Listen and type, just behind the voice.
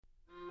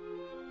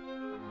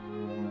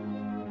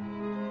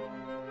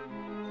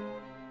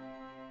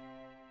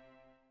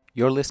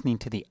You're listening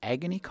to the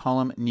Agony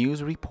Column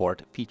News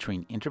Report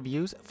featuring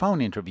interviews, phone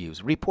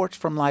interviews, reports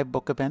from live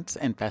book events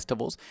and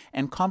festivals,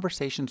 and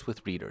conversations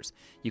with readers.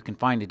 You can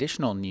find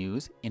additional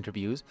news,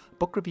 interviews,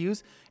 book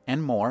reviews,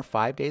 and more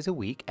 5 days a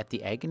week at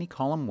the Agony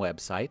Column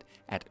website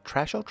at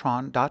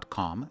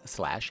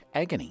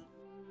trashotron.com/agony.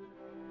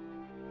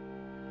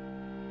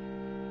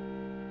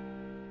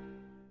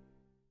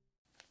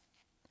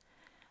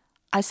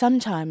 I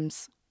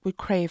sometimes would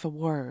crave a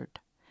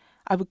word.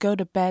 I would go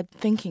to bed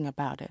thinking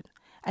about it,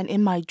 and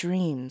in my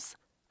dreams,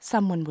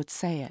 someone would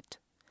say it.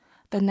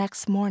 The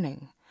next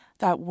morning,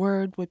 that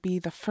word would be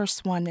the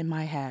first one in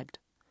my head.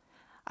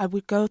 I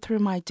would go through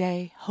my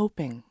day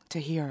hoping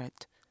to hear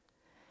it.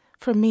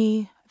 For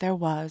me, there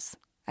was,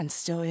 and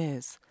still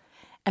is,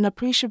 an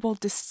appreciable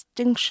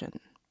distinction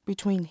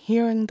between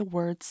hearing the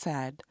word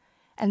said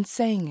and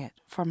saying it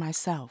for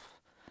myself,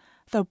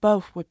 though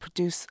both would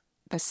produce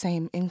the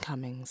same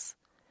incomings.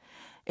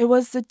 It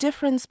was the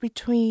difference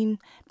between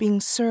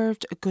being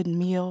served a good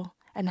meal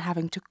and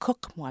having to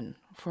cook one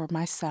for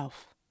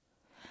myself.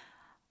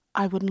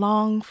 I would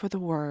long for the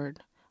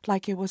word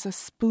like it was a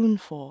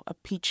spoonful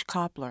of peach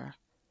cobbler,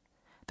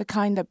 the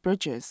kind that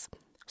Bridges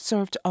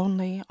served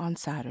only on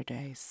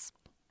Saturdays.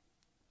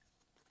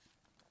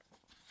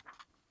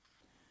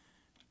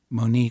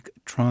 Monique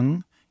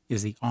Trung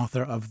is the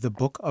author of The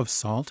Book of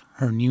Salt.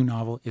 Her new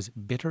novel is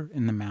Bitter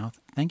in the Mouth.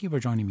 Thank you for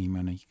joining me,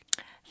 Monique.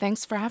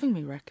 Thanks for having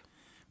me, Rick.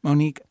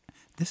 Monique,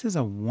 this is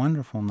a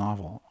wonderful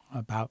novel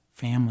about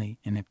family,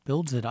 and it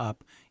builds it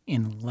up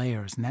in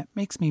layers. And that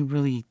makes me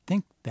really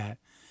think that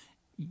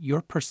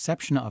your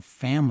perception of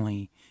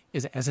family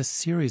is as a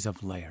series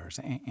of layers.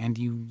 And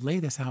you lay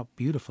this out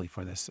beautifully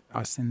for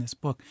us in this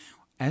book.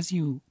 As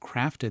you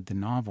crafted the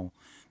novel,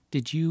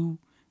 did you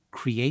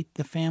create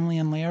the family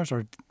in layers,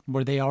 or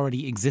were they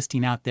already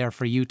existing out there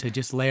for you to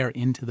just layer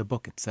into the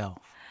book itself?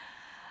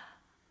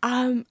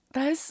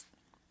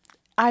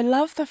 I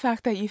love the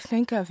fact that you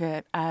think of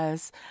it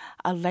as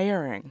a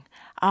layering.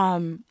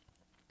 I'm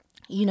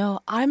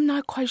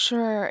not quite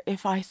sure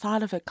if I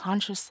thought of it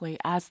consciously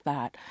as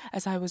that,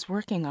 as I was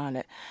working on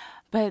it.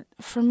 But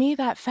for me,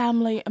 that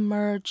family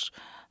emerged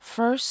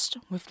first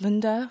with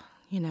Linda,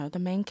 the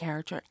main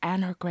character,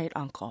 and her great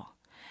uncle.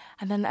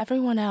 And then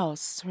everyone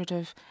else sort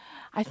of,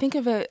 I think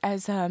of it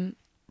as they're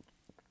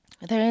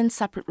in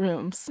separate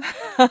rooms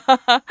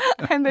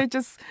and they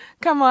just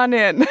come on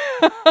in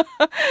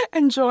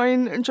and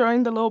join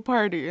the little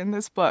party in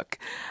this book.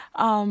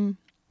 But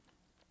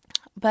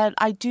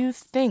I do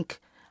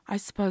think, I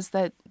suppose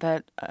that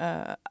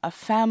a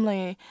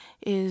family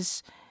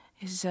is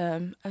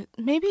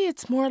maybe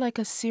it's more like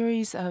a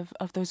series of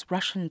those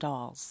Russian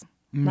dolls,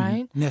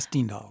 right?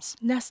 Nesting dolls.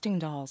 Nesting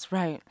dolls,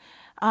 right.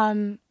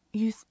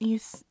 You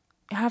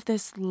have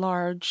this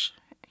large,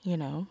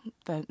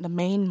 the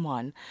main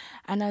one,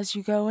 and as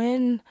you go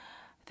in,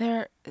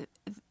 they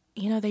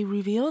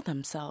reveal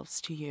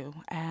themselves to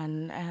you,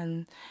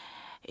 and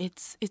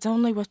it's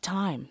only with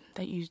time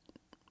that you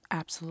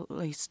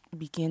absolutely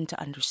begin to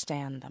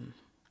understand them.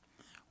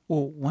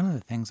 Well, one of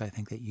the things I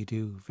think that you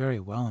do very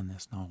well in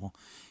this novel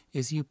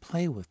is you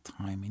play with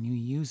time and you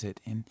use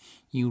it and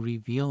you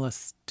reveal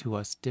to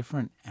us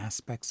different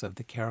aspects of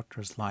the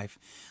character's life,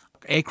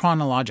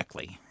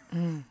 achronologically.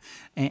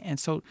 And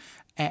so,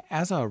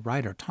 as a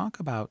writer, talk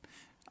about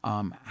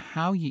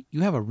how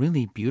you have a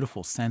really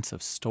beautiful sense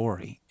of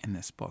story in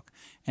this book,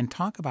 and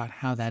talk about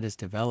how that is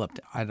developed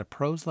at a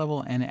prose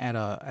level and at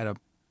a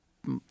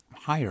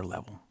higher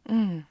level.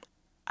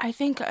 I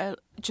think,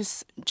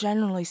 just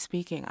generally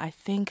speaking, I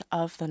think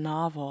of the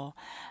novel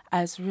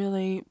as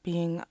really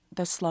being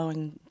the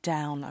slowing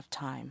down of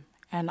time,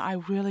 and I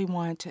really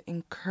wanted to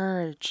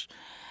encourage,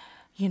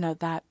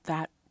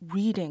 that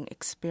reading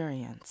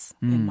experience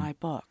in my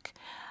book.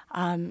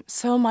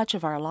 So much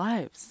of our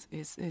lives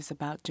is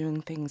about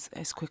doing things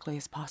as quickly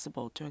as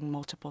possible, doing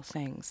multiple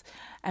things.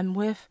 And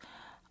with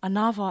a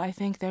novel, I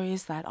think there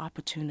is that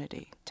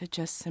opportunity to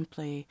just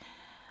simply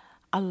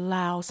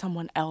allow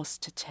someone else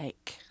to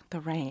take the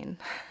rein,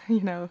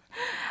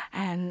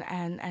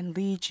 and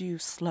lead you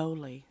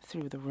slowly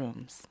through the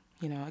rooms.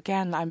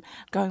 Again, I'm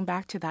going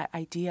back to that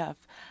idea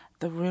of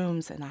the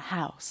rooms in a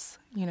house,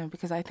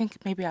 because I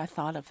think maybe I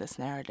thought of this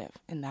narrative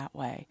in that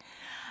way.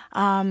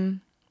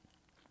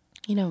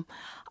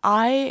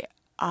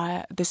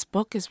 This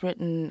book is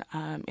written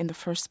in the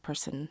first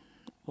person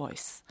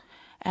voice,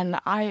 and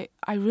I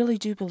really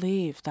do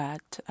believe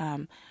that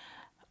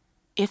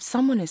if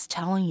someone is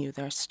telling you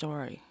their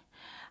story,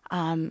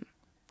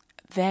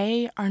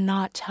 they are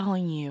not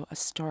telling you a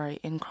story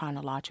in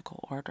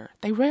chronological order.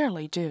 They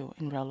rarely do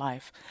in real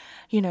life.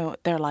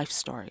 Their life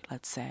story,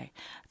 let's say.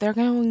 They're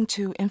going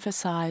to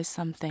emphasize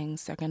some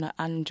things. They're going to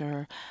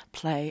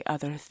underplay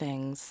other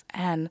things.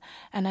 And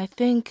I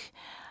think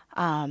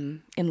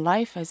in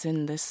life, as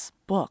in this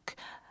book,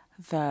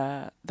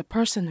 the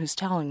person who's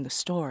telling the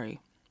story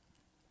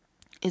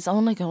is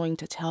only going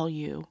to tell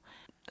you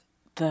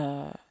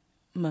the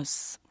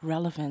most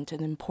relevant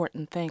and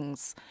important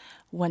things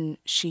when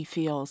she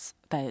feels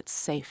that it's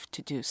safe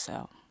to do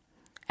so.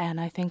 And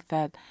I think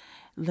that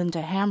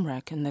Linda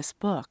Hamrick in this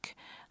book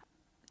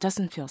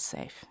doesn't feel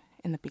safe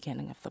in the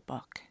beginning of the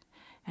book.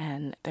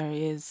 And there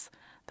is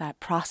that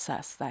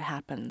process that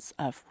happens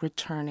of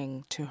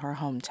returning to her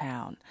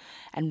hometown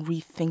and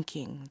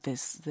rethinking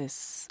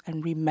this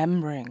and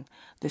remembering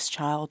this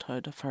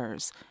childhood of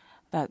hers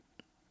that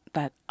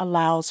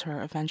allows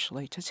her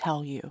eventually to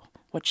tell you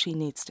what she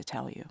needs to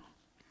tell you.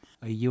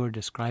 You were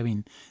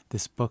describing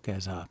this book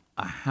as a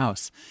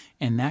house,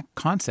 and that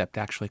concept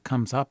actually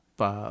comes up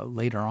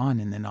later on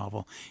in the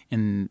novel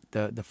in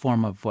the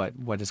form of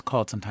what is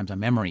called sometimes a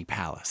memory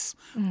palace,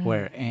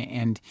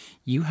 and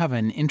you have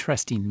an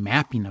interesting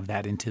mapping of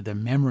that into the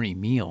memory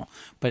meal.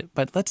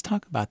 But let's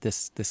talk about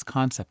this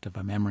concept of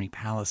a memory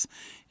palace.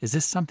 Is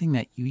this something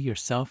that you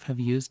yourself have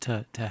used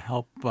to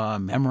help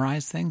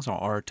memorize things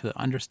or to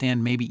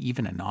understand maybe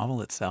even a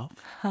novel itself?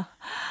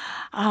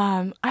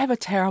 I have a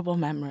terrible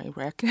memory,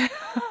 Rick,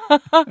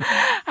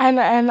 and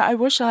I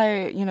wish I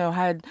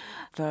had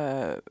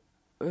the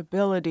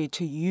ability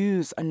to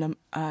use a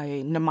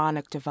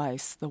mnemonic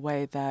device the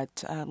way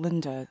that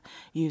Linda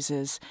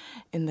uses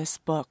in this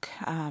book.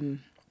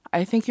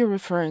 I think you're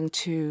referring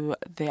to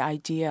the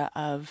idea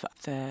of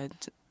the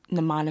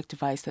mnemonic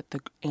device that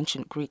the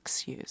ancient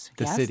Greeks used.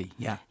 The yes? city,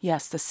 yeah.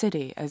 Yes, the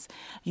city. As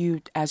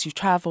you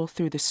travel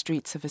through the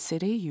streets of a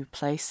city, you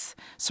place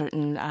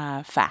certain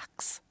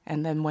facts,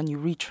 and then when you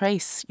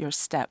retrace your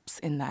steps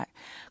in that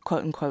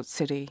quote-unquote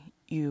city,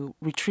 you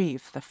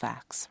retrieve the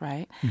facts,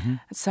 right? Mm-hmm.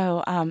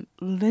 So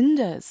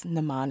Linda's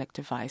mnemonic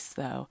device,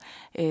 though,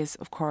 is,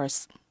 of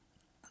course,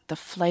 the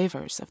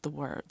flavors of the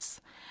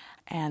words.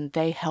 And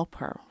they help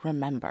her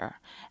remember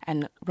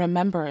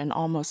in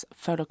almost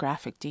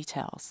photographic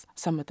details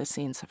some of the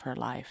scenes of her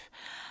life.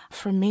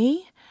 For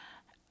me,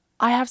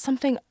 I have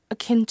something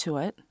akin to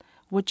it,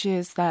 which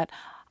is that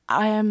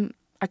I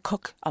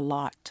cook a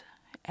lot.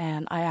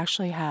 And I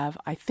actually have,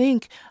 I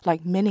think,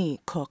 like many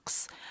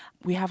cooks,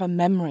 we have a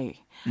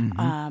memory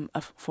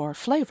for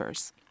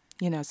flavors.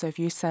 So if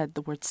you said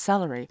the word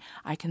celery,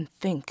 I can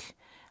think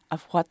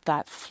of what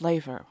that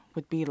flavor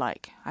would be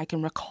like. I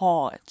can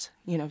recall it,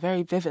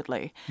 very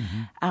vividly,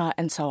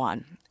 and so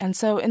on. And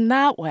so in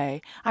that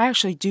way, I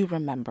actually do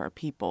remember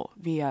people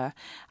via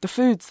the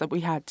foods that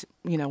we had,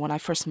 when I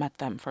first met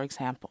them, for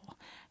example.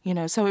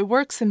 So it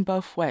works in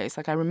both ways.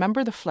 Like I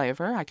remember the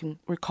flavor, I can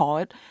recall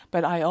it,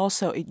 but I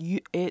also,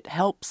 it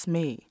helps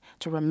me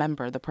to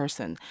remember the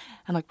person.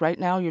 And like right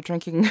now you're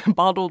drinking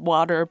bottled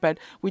water, but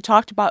we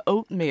talked about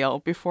oatmeal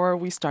before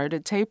we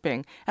started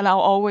taping. And I'll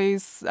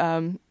always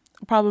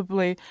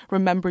probably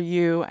remember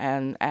you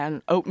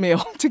and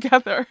oatmeal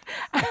together.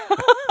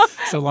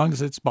 So long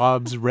as it's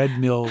Bob's Red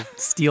Mill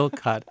Steel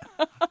Cut,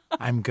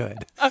 I'm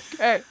good.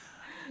 Okay.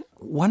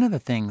 One of the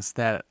things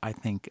that I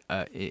think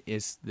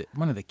is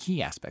one of the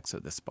key aspects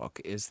of this book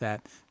is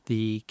that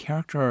the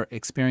character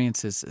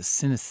experiences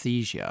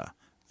synesthesia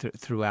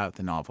throughout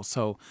the novel.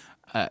 So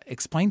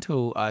explain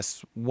to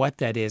us what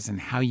that is and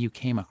how you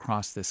came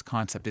across this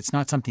concept. It's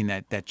not something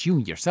that you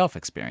yourself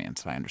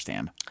experienced, I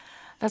understand.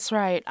 That's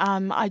right.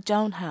 I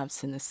don't have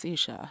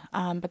synesthesia,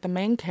 but the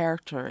main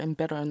character in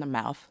Bitter in the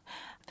Mouth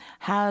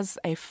has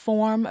a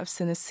form of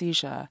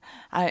synesthesia.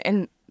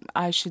 And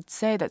I should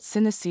say that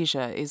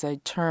synesthesia is a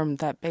term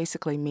that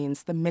basically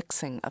means the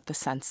mixing of the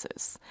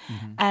senses.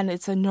 Mm-hmm. And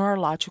it's a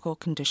neurological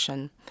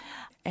condition.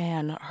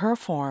 And her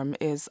form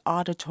is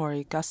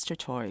auditory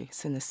gustatory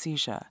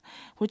synesthesia,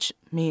 which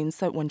means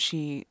that when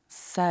she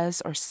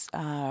says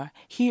or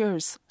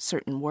hears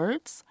certain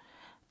words,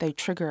 they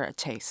trigger a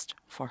taste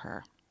for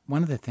her.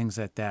 One of the things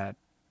that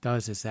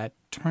does is that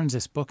turns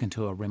this book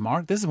into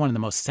a this is one of the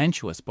most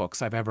sensuous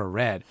books I've ever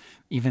read,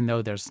 even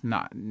though there's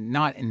not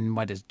in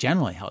what is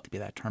generally held to be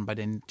that term, but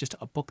in just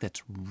a book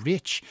that's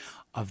rich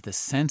of the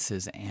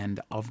senses and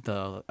of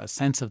a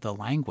sense of the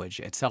language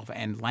itself,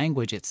 and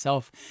language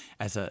itself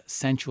as a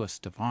sensuous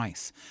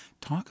device.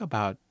 Talk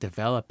about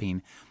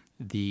developing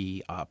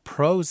the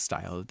prose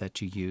style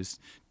that you use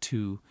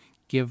to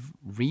give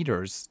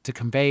readers, to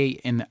convey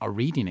in a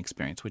reading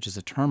experience, which is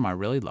a term I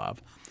really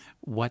love,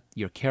 what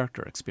your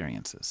character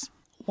experiences.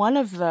 One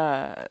of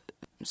the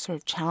sort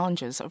of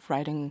challenges of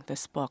writing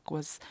this book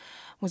was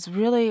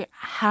really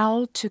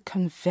how to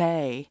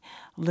convey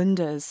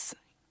Linda's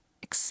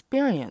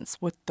experience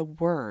with the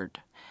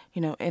word,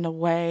 in a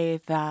way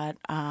that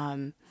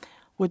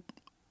would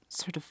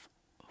sort of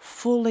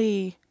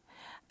fully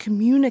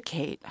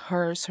communicate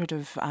her sort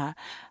of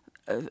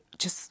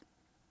just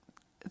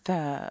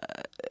the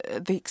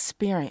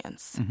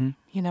experience,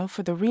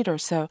 for the reader.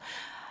 So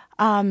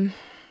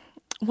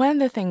one of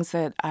the things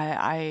that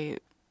I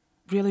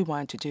really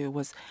wanted to do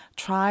was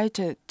try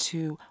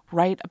to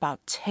write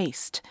about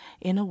taste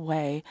in a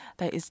way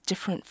that is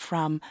different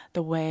from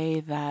the way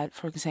that,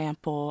 for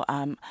example,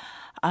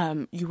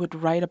 you would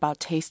write about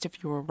taste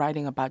if you were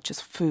writing about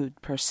just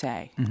food per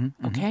se.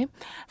 Mm-hmm, okay?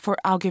 Mm-hmm.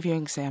 I'll give you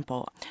an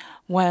example.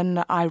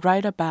 When I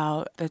write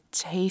about the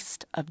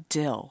taste of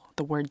dill,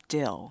 the word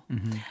dill,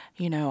 mm-hmm.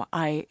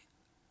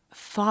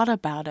 thought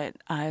about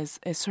it as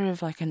sort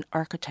of like an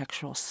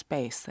architectural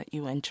space that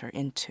you enter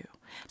into.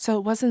 So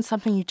it wasn't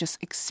something you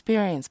just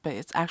experience, but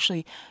it's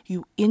actually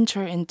you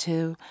enter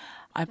into,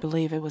 I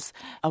believe it was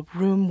a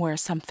room where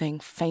something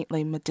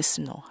faintly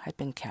medicinal had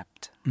been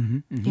kept.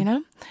 You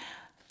know?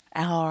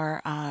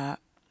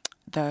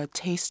 The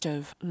taste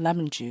of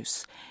lemon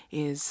juice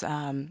is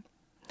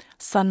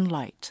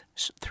sunlight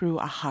through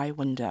a high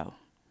window.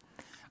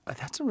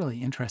 That's a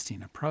really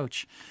interesting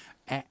approach.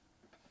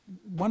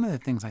 One of the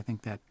things I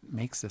think that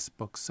makes this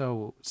book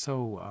so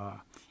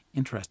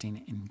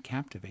interesting and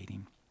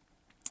captivating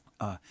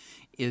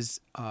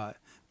is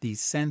the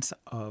sense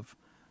of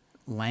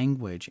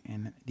language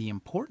and the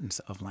importance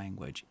of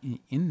language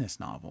in this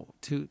novel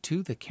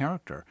to the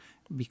character,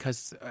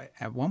 because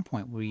at one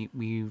point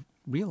we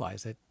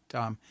realize that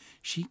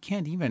she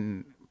can't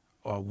even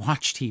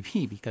watch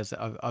TV because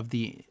of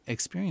the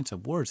experience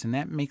of words, and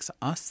that makes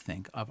us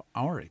think of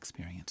our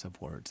experience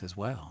of words as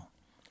well.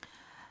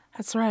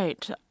 That's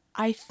right.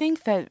 I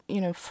think that,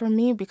 for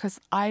me, because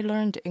I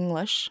learned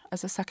English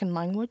as a second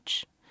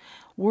language,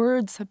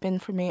 words have been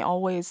for me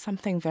always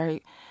something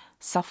very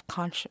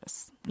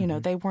self-conscious.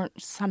 They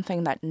weren't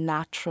something that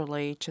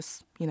naturally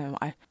just,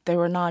 they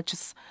were not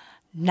just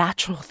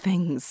natural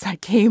things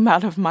that came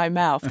out of my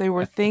mouth. They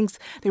were things,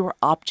 they were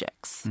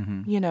objects.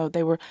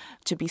 They were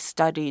to be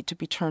studied, to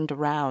be turned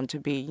around, to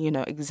be,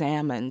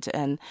 examined.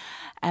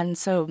 And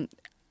so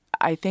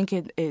I think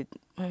it,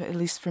 at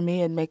least for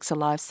me, it makes a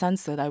lot of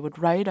sense that I would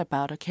write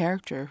about a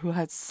character who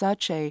had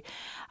such a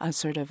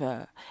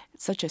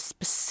such a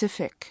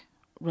specific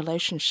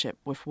relationship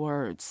with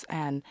words,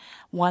 and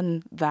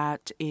one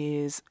that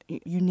is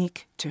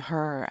unique to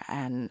her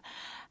and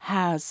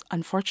has,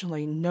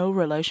 unfortunately, no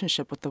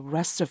relationship with the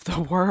rest of the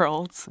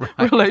world's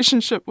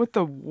relationship with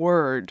the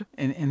word.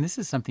 And this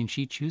is something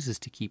she chooses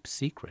to keep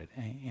secret,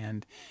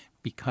 and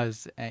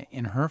because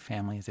in her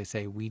family, as they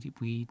say, we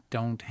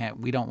don't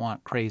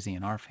want crazy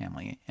in our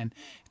family, and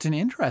it's an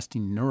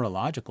interesting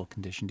neurological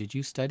condition. Did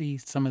you study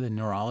some of the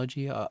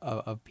neurology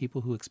of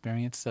people who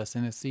experience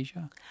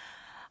synesthesia?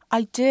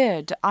 I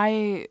did.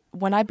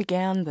 When I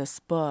began this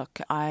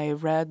book, I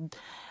read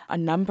a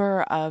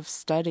number of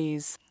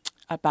studies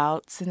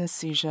about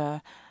synesthesia,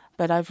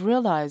 but I've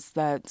realized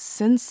that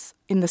since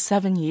in the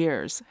 7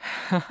 years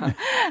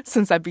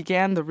since I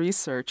began the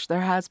research,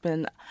 there has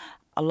been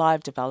a lot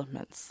of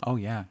developments. Oh,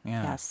 yeah.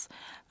 Yes.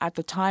 At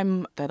the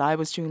time that I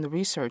was doing the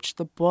research,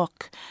 the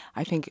book,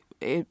 I think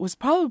it was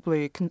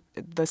probably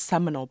the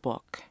seminal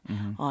book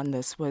on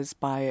this, was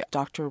by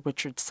Dr.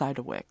 Richard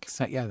Cytowick.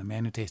 So, yeah, The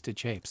Man Who Tasted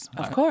Shapes.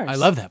 Of course. I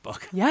love that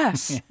book.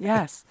 Yes,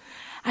 yes.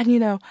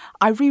 And,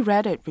 I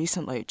reread it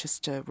recently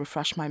just to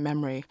refresh my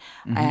memory,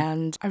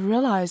 and I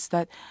realized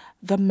that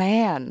the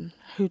man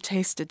who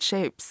tasted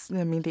shapes,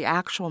 the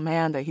actual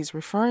man that he's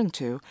referring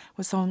to,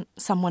 was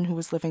someone who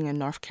was living in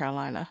North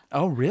Carolina.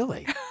 Oh,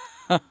 really?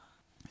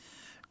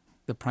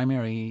 The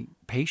primary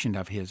patient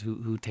of his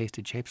who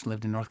tasted shapes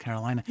lived in North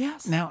Carolina.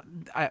 Yes. Now,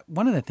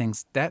 one of the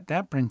things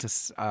that brings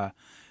us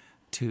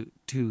to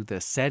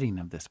the setting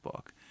of this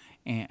book,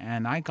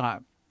 and I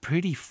got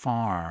pretty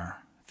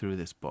far through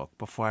this book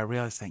before I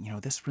realized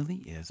that this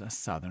really is a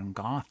Southern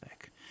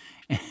Gothic,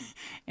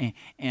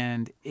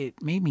 and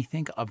it made me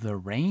think of the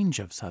range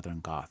of Southern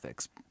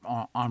Gothics.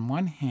 On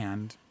one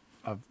hand,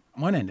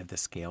 one end of the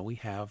scale, we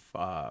have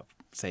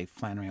say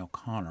Flannery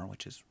O'Connor,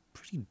 which is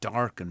pretty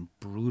dark and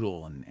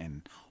brutal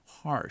and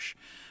harsh.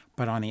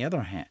 But on the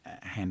other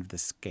hand of the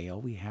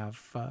scale, we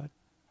have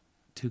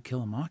To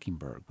Kill a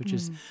Mockingbird, which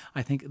is,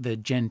 I think, the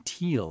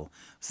genteel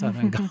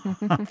Southern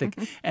Gothic.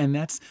 And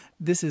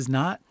this is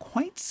not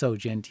quite so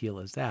genteel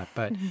as that.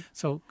 But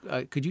so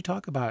could you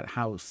talk about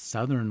how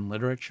Southern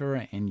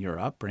literature and your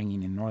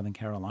upbringing in Northern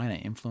Carolina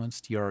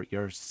influenced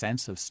your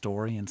sense of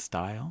story and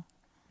style?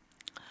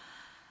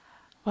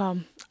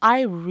 Well,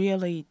 I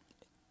really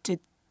did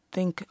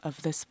think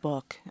of this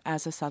book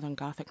as a Southern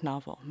Gothic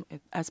novel,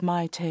 as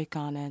my take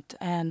on it.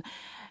 And,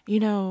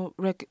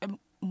 Rick,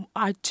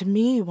 to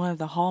me, one of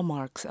the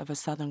hallmarks of a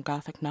Southern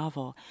Gothic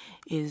novel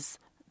is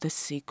the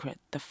secret,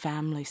 the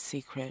family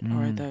secret,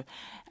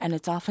 and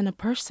it's often a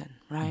person,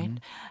 right?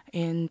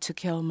 In To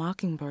Kill a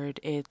Mockingbird,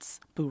 it's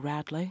Boo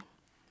Radley,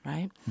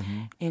 right?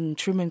 In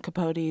Truman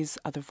Capote's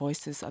Other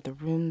Voices, Other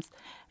Rooms,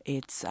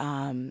 it's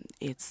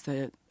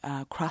the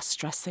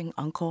cross-dressing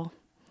uncle.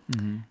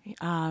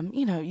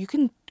 You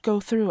can go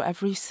through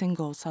every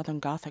single Southern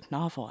Gothic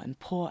novel and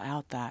pull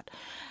out that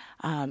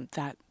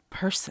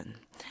person.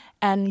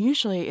 And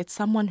usually it's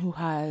someone who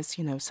has,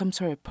 some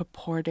sort of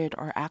purported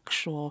or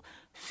actual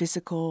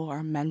physical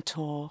or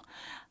mental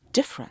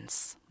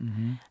difference.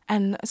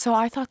 And so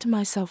I thought to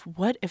myself,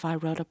 what if I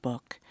wrote a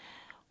book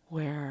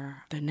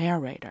where the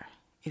narrator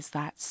is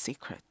that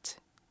secret?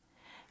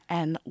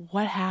 And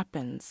what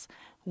happens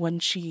when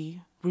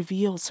she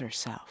reveals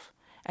herself?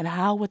 And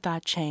how would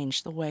that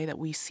change the way that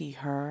we see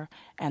her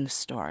and the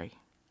story?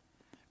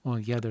 Well,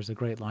 yeah, there's a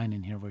great line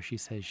in here where she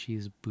says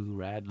she's Boo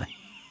Radley.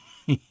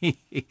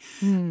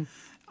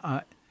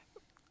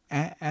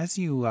 As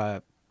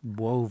you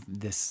wove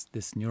this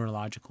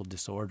neurological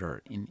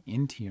disorder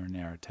into your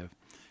narrative.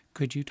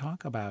 Could you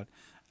talk about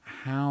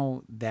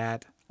how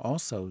that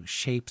also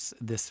shapes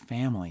this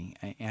family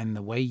and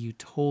the way you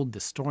told the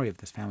story of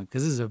this family?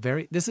 Because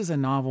this is a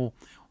novel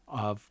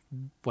of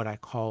what I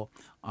call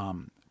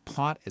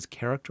plot as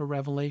character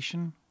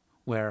revelation,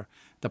 where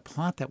the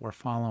plot that we're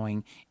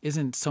following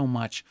isn't so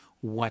much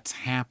what's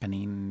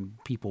happening,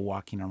 people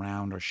walking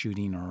around or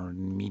shooting or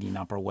meeting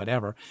up or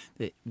whatever.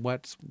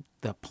 What's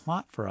the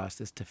plot for us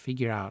is to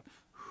figure out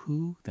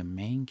who the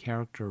main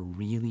character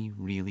really,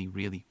 really,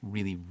 really,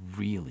 really,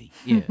 really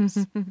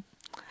is.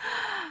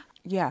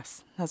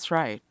 Yes, that's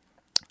right.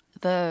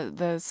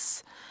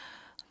 The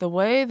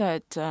way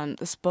that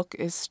this book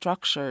is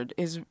structured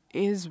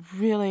is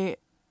really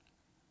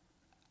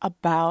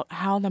about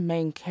how the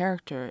main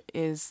character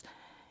is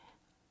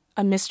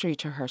a mystery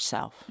to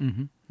herself.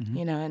 Mm-hmm, mm-hmm.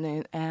 You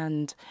know,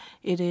 and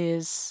it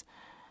is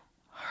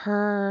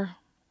her,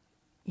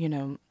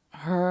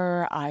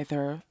 her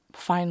either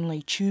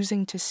finally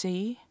choosing to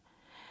see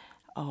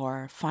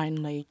or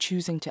finally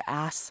choosing to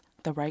ask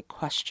the right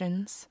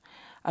questions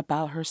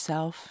about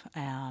herself.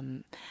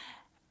 And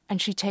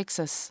she takes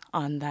us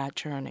on that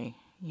journey.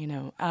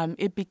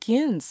 It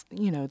begins,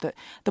 the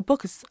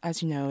book is,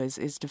 as you know,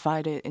 is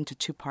divided into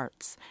two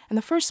parts. And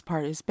the first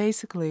part is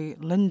basically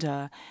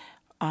Linda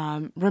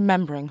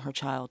remembering her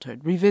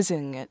childhood,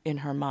 revisiting it in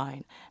her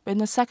mind. But in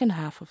the second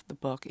half of the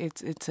book,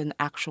 it's an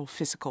actual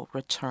physical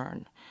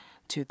return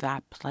to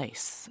that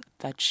place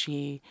that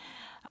she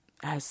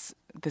has,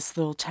 this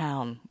little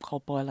town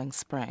called Boiling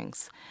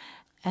Springs.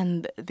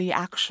 And the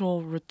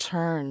actual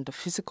return, the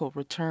physical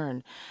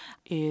return,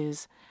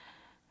 is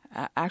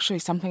actually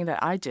something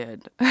that I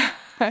did.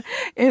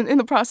 in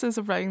the process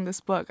of writing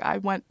this book, I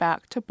went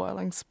back to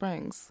Boiling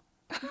Springs.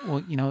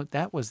 Well,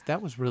 that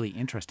was really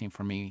interesting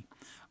for me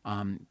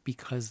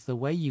because the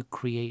way you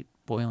create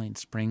Boiling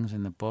Springs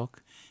in the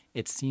book,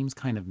 it seems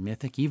kind of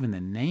mythic. Even the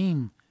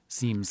name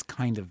seems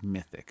kind of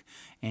mythic,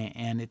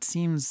 and it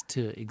seems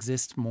to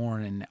exist more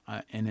in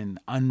an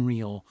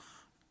unreal,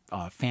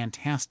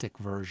 fantastic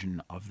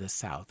version of the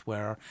South,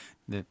 where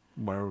the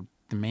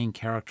main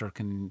character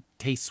can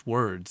taste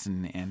words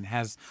and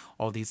has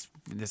all this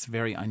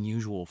very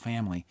unusual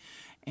family.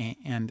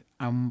 And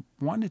I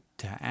wanted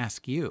to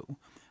ask you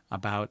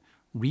about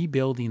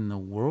rebuilding the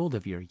world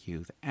of your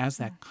youth as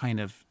that kind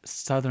of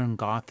Southern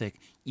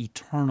Gothic,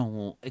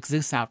 eternal,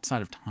 exists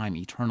outside of time,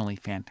 eternally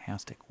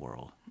fantastic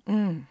world.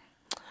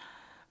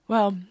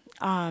 Well,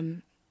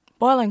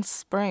 Boiling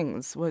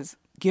Springs was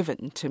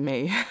given to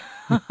me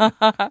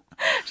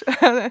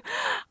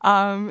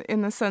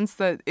in the sense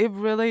that it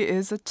really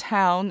is a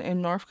town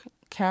in North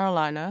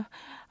Carolina,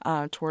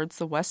 towards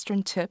the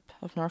western tip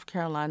of North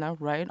Carolina,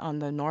 right on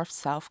the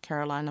North-South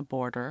Carolina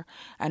border.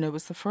 And it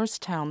was the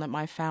first town that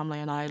my family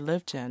and I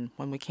lived in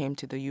when we came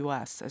to the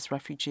U.S. as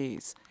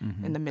refugees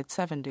in the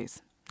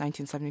mid-'70s,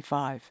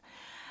 1975.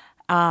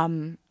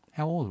 How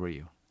old were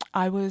you?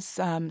 I was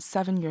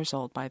 7 years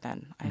old by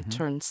then. I had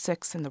turned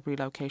 6 in the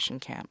relocation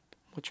camp,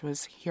 which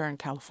was here in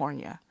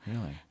California.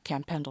 Really?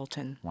 Camp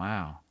Pendleton.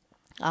 Wow.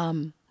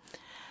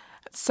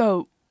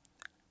 So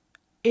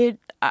it,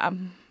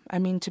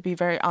 to be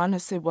very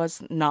honest, it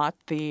was not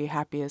the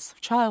happiest of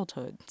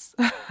childhoods.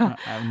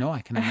 No,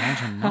 I can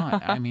imagine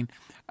not.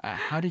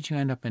 How did you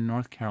end up in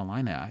North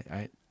Carolina?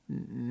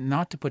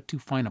 Not to put too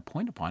fine a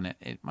point upon it,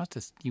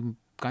 you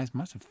guys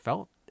must have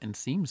felt and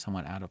seemed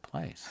somewhat out of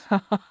place.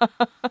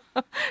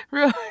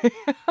 Really?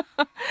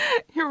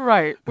 You're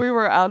right. We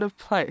were out of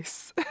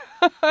place.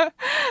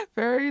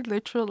 Very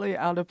literally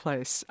out of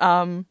place.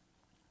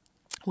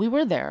 We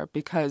were there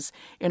because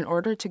in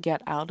order to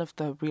get out of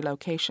the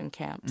relocation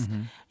camps,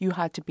 you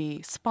had to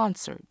be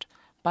sponsored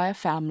by a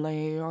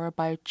family or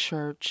by a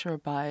church or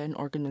by an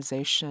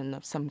organization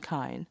of some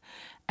kind.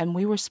 And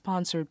we were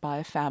sponsored by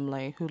a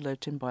family who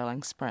lived in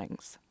Boiling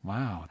Springs.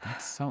 Wow,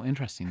 that's so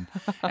interesting.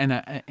 And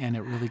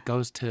it really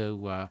goes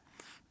to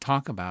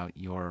talk about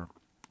your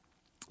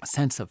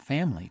sense of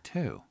family,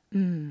 too.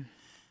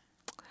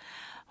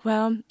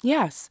 Well,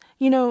 yes.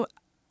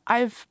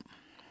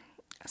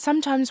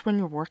 Sometimes when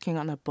you're working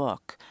on a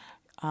book,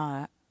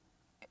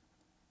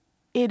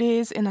 it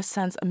is, in a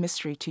sense, a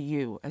mystery to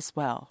you as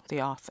well,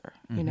 the author.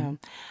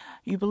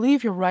 You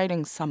believe you're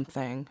writing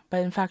something,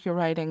 but in fact you're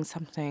writing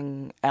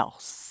something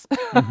else.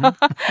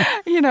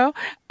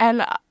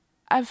 And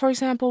for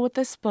example, with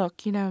this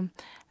book,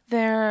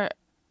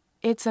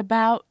 it's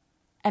about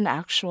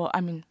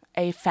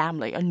a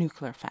family, a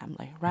nuclear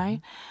family,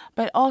 right?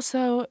 But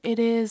also it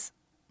is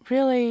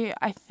really,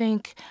 I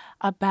think,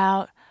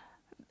 about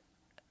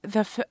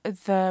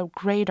the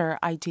greater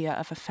idea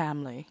of a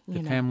family.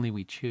 The family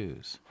we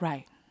choose.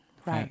 Right.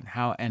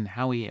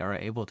 How we are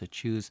able to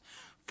choose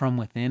from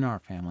within our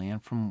family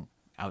and from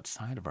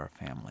outside of our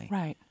family.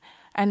 Right.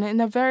 And in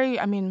a very,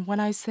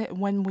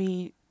 when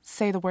we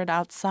say the word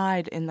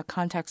outside in the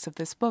context of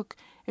this book,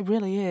 it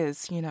really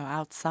is,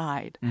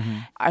 outside.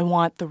 I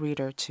want the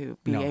reader to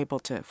be able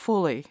to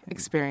fully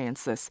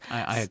experience this.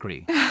 I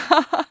agree.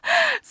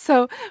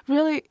 So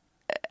really,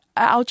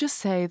 I'll just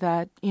say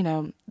that,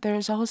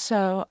 there's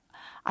also,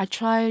 I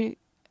try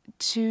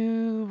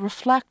to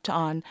reflect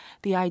on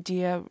the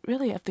idea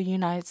really of the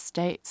United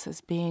States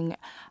as being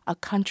a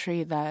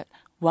country that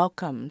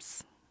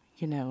welcomes,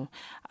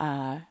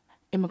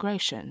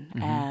 immigration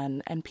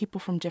and people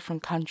from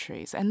different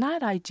countries. And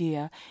that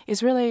idea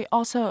is really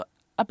also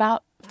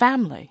about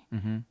family,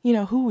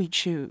 who we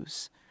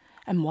choose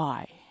and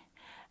why,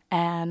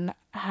 and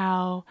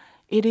how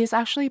it is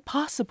actually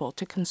possible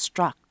to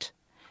construct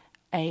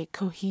a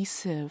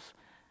cohesive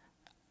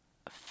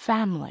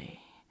family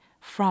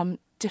from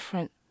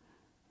different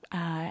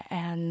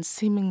and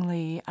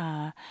seemingly,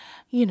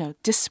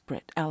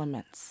 disparate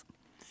elements.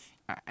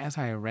 As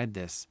I read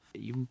this,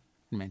 you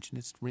mentioned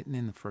it's written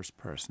in the first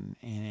person,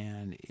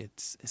 and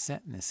it's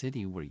set in the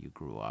city where you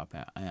grew up,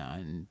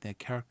 and the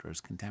character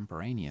is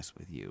contemporaneous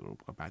with you,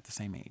 about the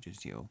same age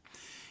as you.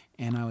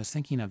 And I was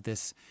thinking of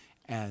this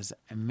as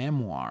a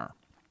memoir,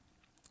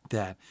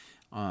 that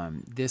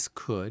this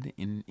could,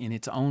 in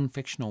its own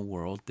fictional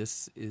world,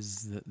 this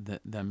is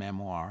the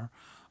memoir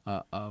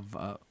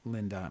of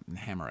Linda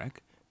Hamrick,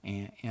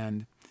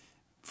 and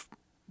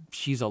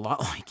she's a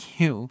lot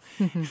like you.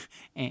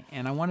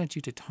 And I wanted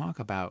you to talk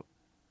about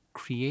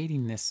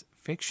creating this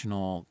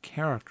fictional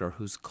character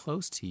who's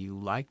close to you,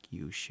 like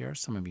you, share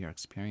some of your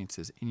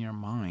experiences in your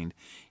mind,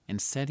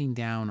 and setting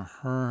down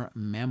her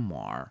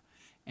memoir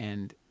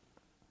and,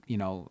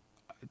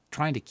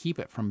 trying to keep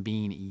it from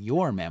being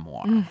your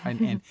memoir.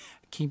 And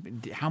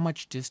keep, how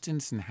much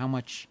distance and how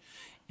much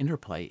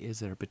interplay is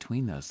there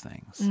between those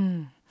things?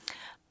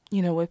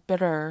 With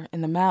Bitter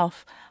in the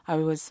Mouth, I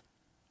was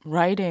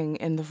writing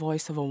in the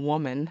voice of a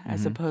woman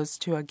as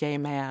opposed to a gay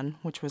man,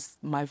 which was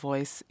my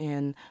voice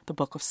in the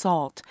Book of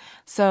Salt.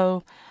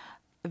 So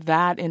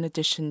that, in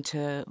addition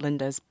to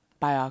Linda's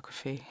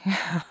biography,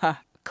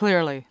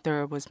 clearly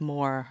there was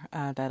more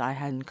that I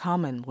had in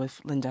common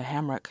with Linda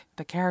Hamrick,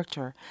 the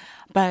character.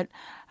 But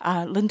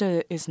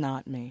Linda is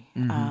not me.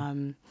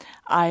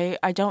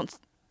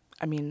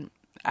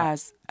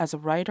 As a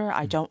writer,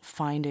 I don't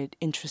find it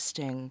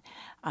interesting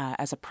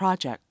as a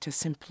project to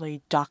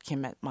simply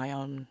document my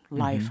own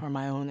life or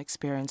my own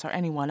experience or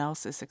anyone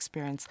else's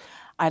experience.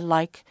 I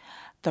like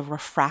the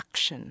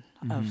refraction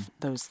of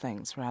those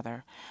things,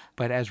 rather.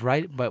 But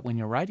when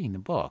you're writing the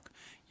book,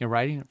 you're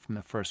writing it from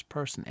the first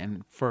person,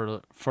 and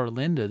for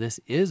Linda, this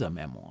is a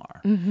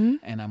memoir.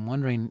 And I'm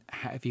wondering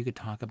if you could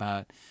talk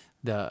about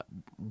the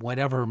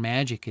whatever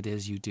magic it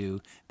is you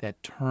do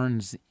that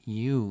turns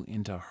you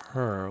into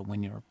her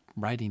when you're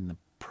writing the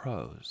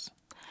prose.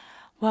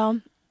 Well,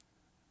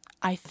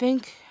 I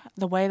think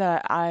the way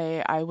that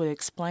I would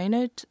explain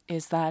it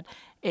is that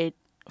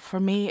for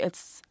me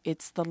it's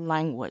the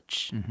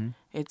language.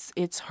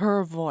 It's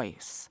her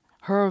voice,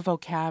 her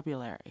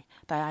vocabulary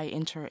that I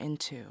enter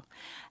into,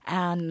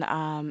 and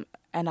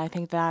I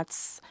think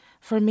that's,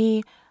 for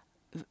me,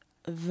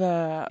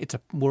 it's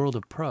a world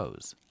of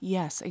prose.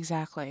 Yes,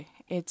 exactly.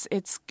 It's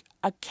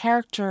a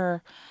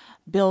character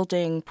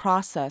building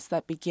process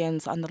that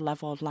begins on the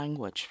level of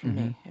language for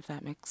me, if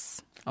that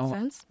makes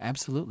sense.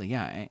 Absolutely,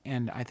 yeah.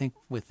 And I think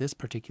with this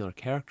particular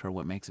character,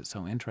 what makes it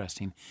so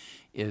interesting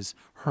is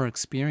her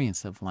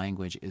experience of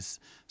language is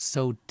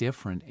so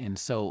different and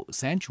so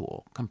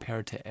sensual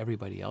compared to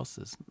everybody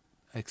else's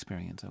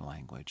experience of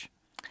language.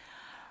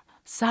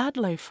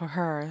 Sadly for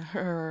her,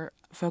 her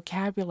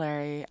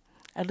vocabulary,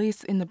 at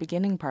least in the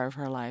beginning part of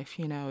her life,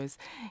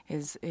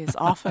 is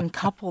often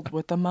coupled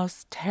with the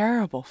most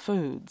terrible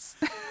foods.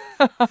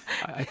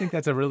 I think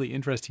that's a really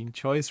interesting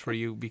choice for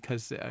you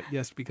because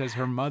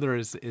her mother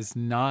is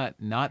not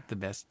the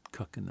best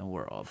cook in the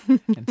world,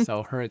 and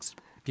so her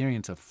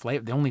experience of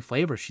flavor, the only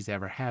flavor she's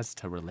ever has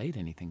to relate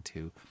anything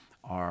to,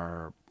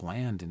 are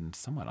bland and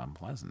somewhat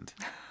unpleasant.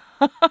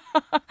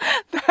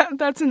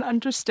 That's an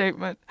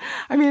understatement.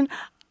 I mean,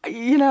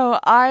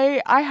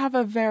 I have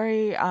a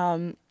very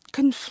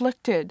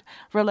conflicted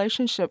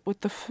relationship with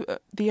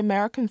the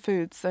American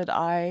foods that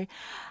I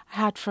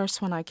had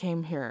first when I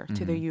came here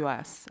to the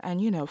U.S.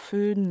 And,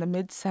 food in the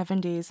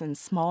mid-'70s in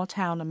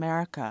small-town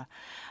America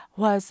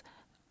was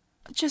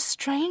just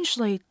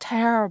strangely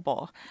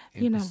terrible.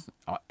 It was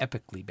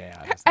epically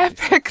bad.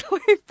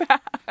 Epically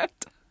bad.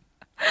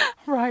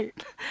 Right.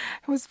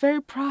 It was very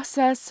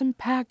processed and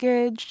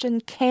packaged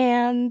and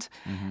canned,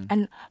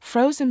 and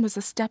frozen was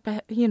a step,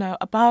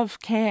 above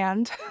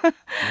canned.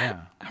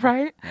 Yeah.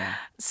 Right? Yeah.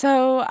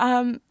 So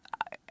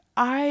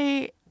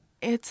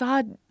it's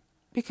odd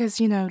because,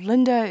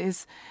 Linda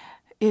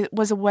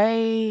was a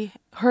way,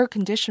 her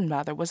condition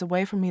rather, was a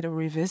way for me to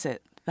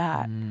revisit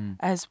that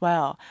as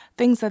well.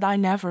 Things that I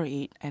never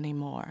eat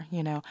anymore,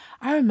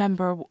 I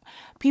remember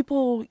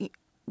people,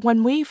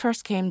 when we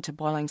first came to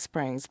Boiling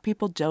Springs,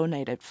 people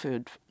donated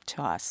food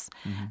to us,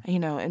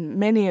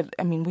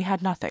 and we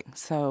had nothing.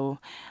 So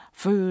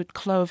food,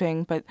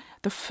 clothing, but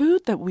the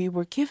food that we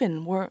were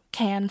given were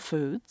canned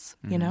foods,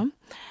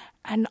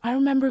 and I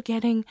remember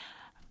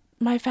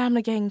my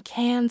family getting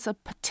cans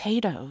of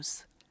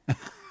potatoes.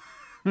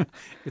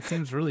 It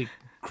seems really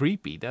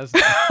creepy,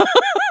 doesn't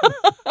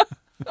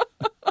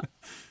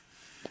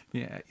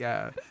it?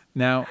 Yeah.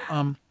 Now,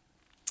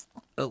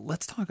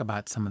 Let's talk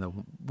about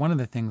one of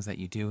the things that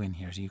you do in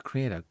here is you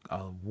create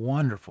a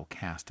wonderful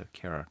cast of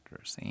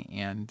characters,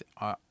 and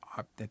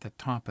at the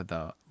top of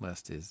the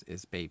list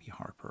is Baby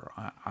Harper.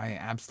 I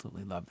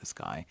absolutely love this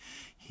guy.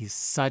 He's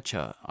such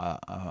a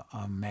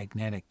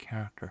magnetic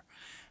character.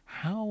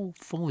 How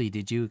fully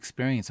did you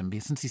experience him?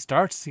 Since he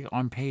starts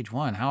on page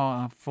 1,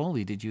 how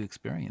fully did you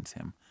experience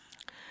him?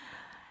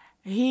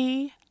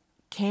 He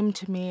came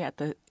to me at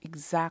the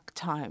exact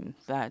time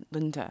that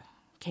Linda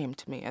came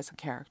to me as a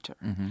character.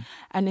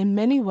 And in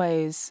many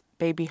ways,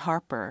 Baby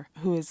Harper,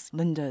 who is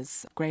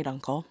Linda's great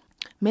uncle,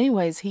 many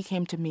ways he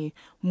came to me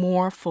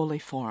more fully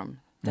formed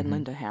than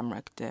Linda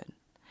Hamrick did.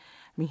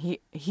 I mean,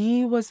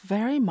 he was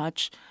very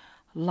much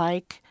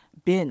like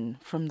Bin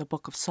from the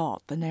Book of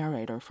Salt, the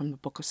narrator from the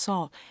Book of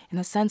Salt, in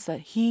the sense that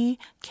he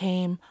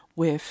came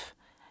with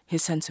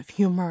his sense of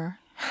humor,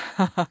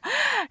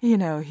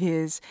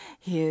 his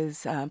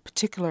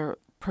particular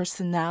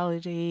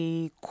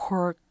personality,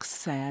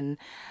 quirks, and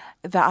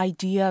the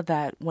idea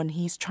that when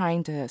he's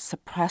trying to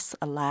suppress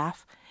a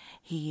laugh,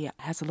 he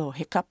has a little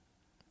hiccup,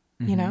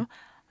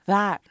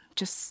 that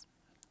just,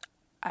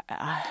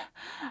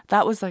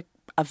 that was like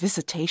a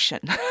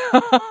visitation,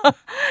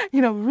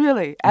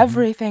 really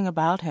everything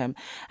about him.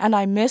 And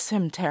I miss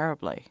him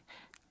terribly.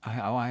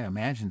 I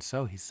imagine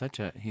so. He's such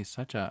a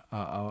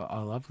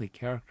lovely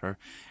character,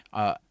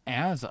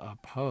 as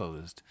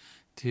opposed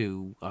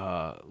to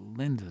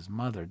Linda's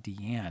mother,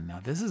 Deanne. Now,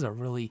 this is a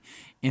really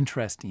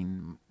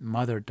interesting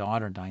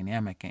mother-daughter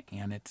dynamic,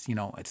 and it's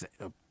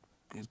a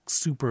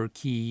super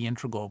key,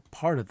 integral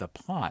part of the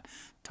plot.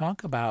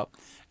 Talk about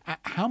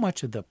how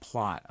much of the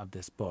plot of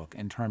this book,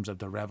 in terms of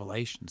the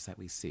revelations that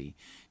we see,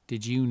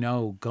 did you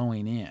know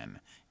going in,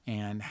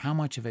 and how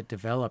much of it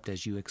developed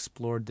as you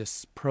explored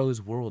this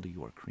prose world you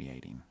were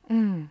creating?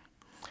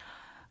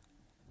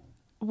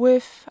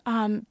 With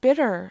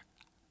Bitter,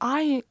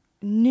 I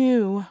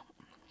knew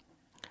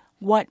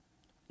what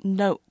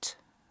note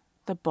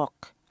the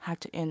book had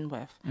to end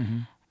with.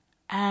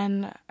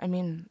 And I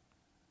mean,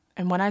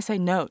 and when I say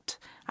note,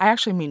 I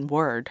actually mean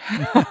word.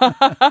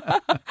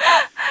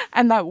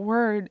 And that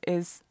word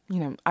is,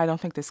 I don't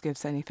think this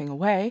gives anything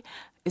away,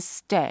 is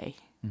stay.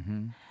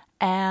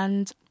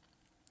 And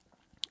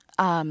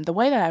the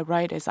way that I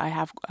write is I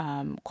have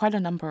quite a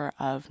number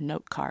of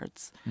note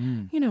cards,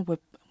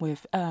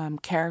 with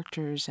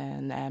characters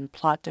and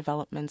plot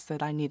developments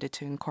that I needed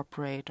to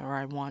incorporate or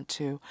I want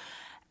to.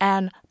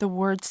 And the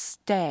word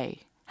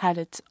stay had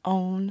its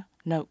own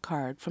note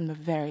card from the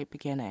very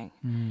beginning.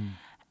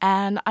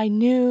 And I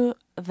knew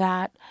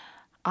that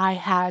I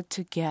had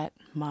to get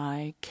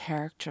my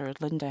character,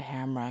 Linda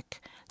Hamrick,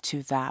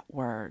 to that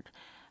word.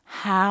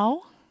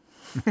 How?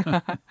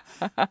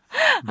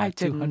 I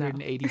didn't know.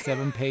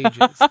 287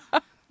 pages.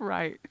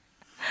 Right.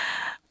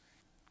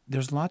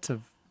 There's lots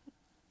of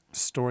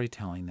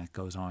storytelling that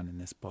goes on in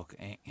this book,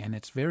 and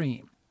it's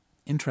very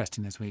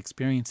interesting as we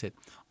experience it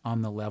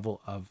on the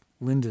level of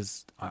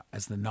Linda's,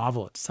 as the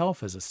novel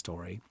itself as a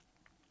story,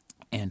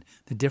 and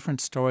the different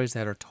stories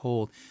that are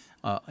told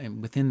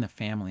within the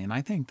family. And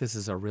I think this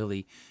is a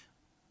really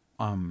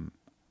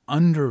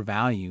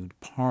undervalued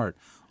part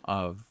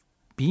of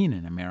being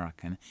an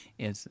American,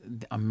 is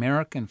the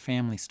American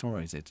family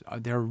stories.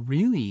 They're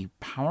really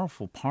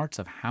powerful parts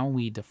of how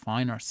we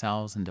define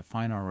ourselves and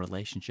define our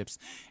relationships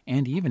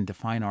and even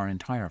define our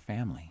entire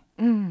family.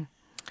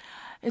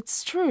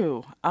 It's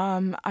true.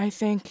 I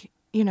think,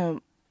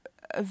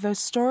 the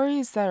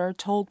stories that are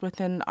told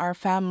within our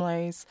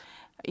families,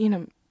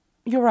 you're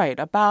right,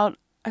 about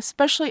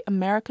especially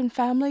American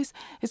families,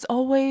 it's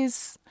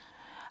always,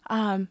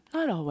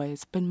 not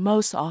always, but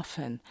most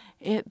often,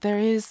 there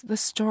is the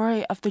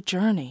story of the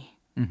journey,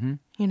 and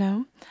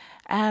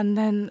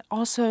then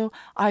also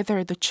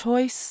either the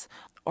choice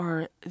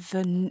or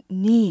the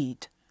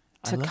need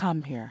to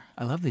come here.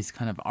 I love these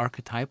kind of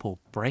archetypal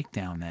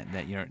breakdown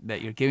that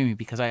you're giving me,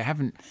 because I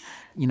haven't,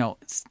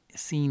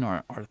 seen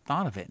or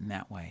thought of it in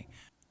that way.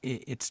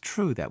 It's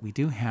true that we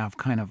do have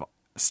kind of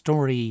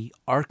story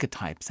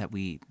archetypes that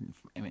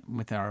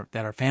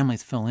that our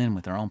families fill in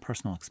with their own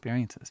personal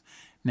experiences.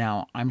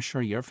 Now, I'm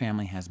sure your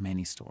family has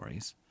many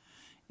stories,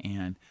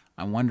 and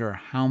I wonder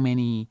how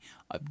many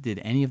did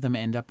any of them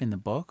end up in the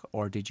book,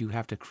 or did you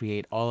have to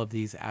create all of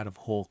these out of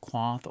whole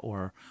cloth,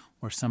 or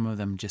some of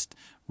them just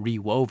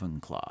rewoven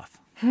cloth?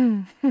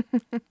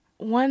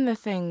 One of the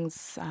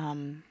things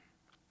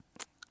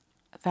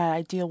that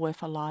I deal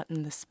with a lot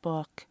in this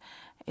book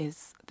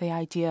is the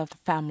idea of the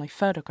family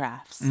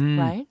photographs,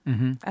 right?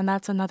 And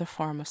that's another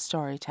form of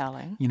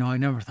storytelling. I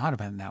never thought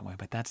about it that way,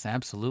 but that's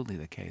absolutely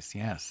the case,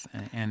 yes.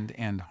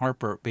 And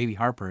Harper, Baby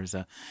Harper, is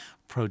a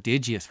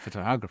prodigious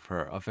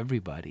photographer of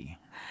everybody.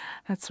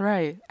 That's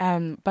right.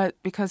 But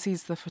because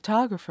he's the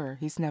photographer,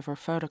 he's never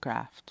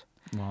photographed.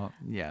 Well,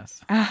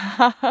 yes.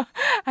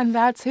 And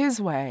that's his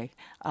way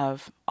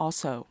of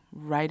also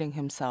writing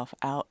himself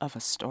out of a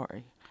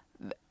story.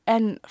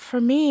 And for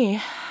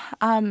me,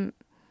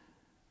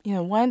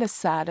 one of the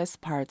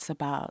saddest parts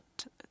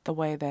about the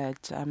way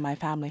that my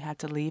family had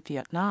to leave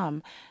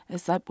Vietnam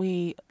is that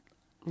we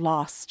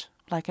lost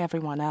like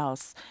everyone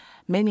else,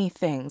 many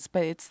things,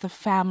 but it's the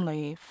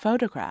family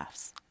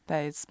photographs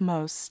that is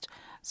most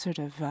sort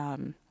of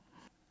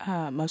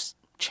most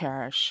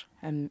cherished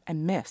and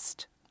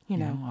missed. You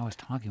know, I was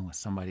talking with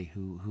somebody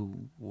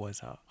who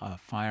was a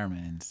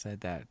fireman and said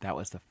that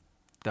was the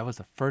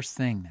first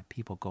thing that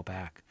people go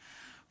back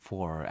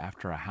for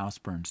after a house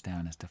burns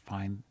down, is to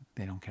find,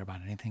 they don't care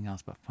about anything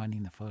else but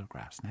finding the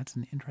photographs. And that's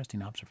an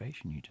interesting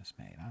observation you just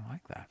made. I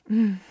like that.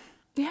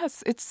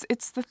 Yes,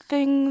 it's the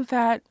thing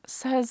that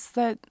says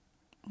that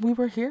we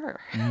were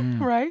here,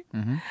 right?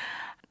 Mm-hmm.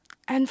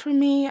 And for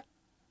me,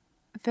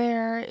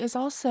 there is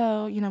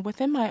also,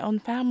 within my own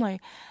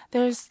family,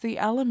 there's the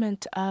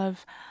element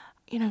of,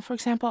 for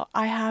example,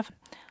 I have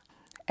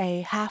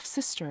a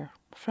half-sister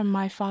from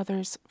my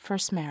father's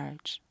first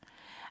marriage.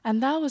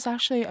 And that was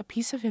actually a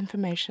piece of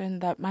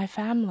information that my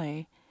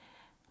family,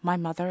 my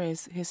mother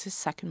is his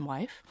second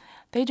wife,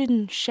 they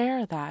didn't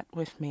share that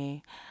with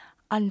me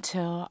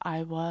until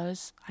I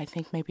was, I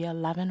think, maybe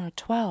 11 or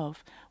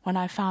 12, when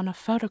I found a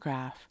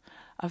photograph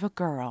of a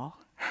girl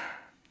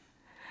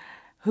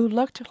who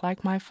looked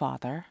like my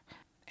father,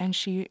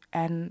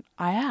 and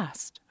I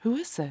asked, "Who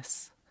is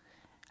this?"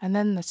 And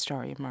then the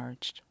story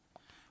emerged.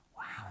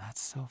 Wow,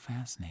 that's so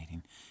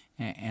fascinating.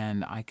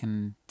 And I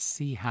can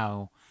see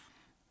how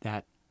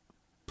that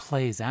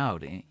plays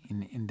out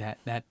in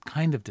that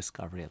kind of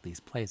discovery, at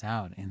least plays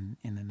out in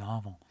the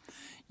novel.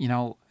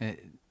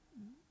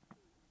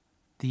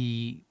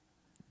 The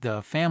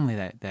family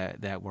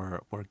that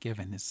we're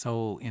given is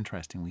so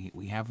interesting.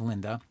 We have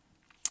Linda,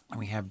 and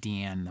we have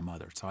Deanne, the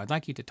mother. So I'd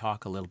like you to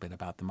talk a little bit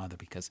about the mother,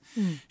 because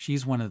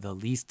she's one of the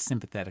least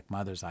sympathetic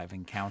mothers I've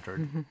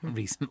encountered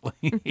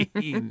recently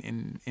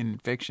in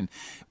fiction.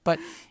 But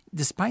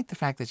despite the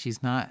fact that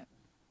she's not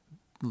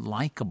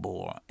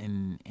likable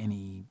in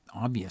any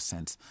obvious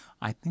sense,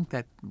 I think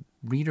that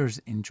readers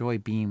enjoy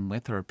being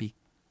with her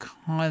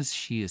because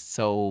she is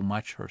so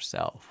much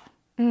herself.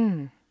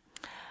 Well,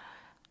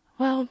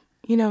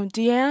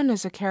 Deanne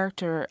is a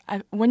character.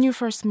 When you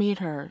first meet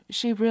her,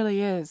 she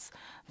really is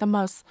the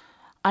most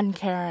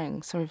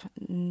uncaring, sort of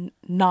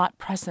not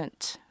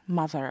present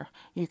mother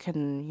you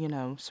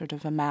can, sort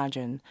of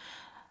imagine.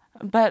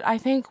 But I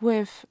think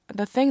with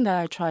the thing that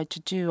I tried to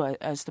do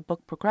as the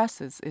book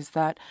progresses is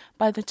that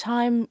by the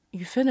time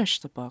you finish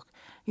the book,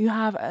 you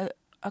have a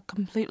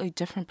completely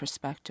different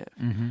perspective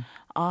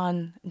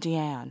on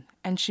Deanne.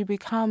 And she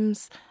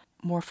becomes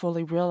more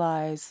fully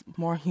realized,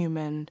 more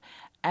human,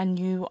 and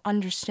you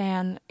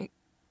understand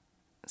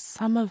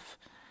some of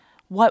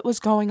what was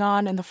going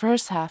on in the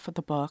first half of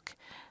the book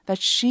that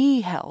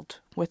she held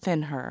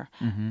within her,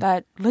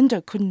 that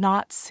Linda could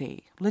not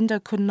see. Linda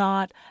could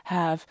not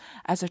have,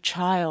 as a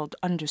child,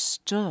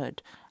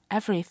 understood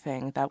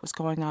everything that was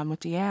going on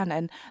with Deanne.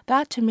 And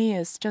that, to me,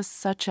 is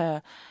just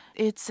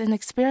it's an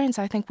experience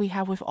I think we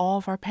have with all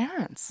of our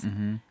parents.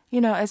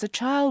 As a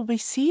child, we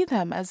see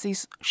them as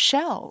these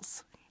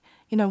shells.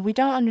 We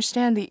don't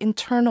understand the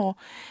internal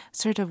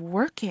sort of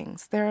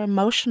workings, their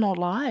emotional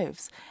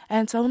lives.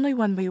 And it's only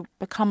when we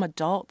become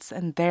adults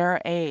and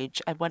their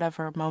age, at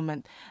whatever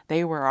moment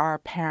they were our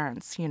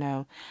parents,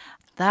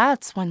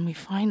 that's when we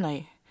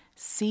finally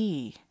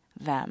see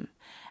them.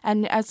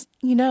 And as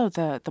you know,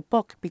 the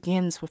book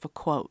begins with a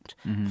quote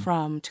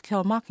from To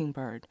Kill a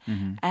Mockingbird.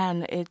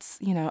 And it's,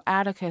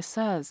 Atticus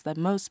says that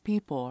most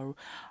people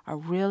are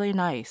really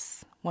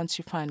nice once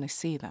you finally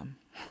see them.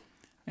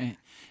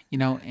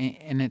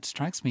 And it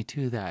strikes me,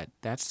 too, that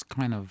that's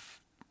kind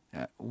of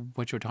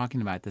what you're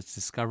talking about, this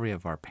discovery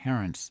of our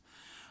parents.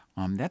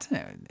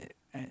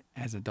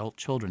 As adult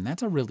children,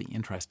 that's a really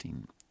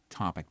interesting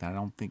topic that I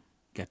don't think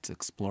gets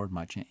explored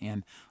much.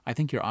 And I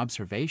think your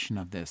observation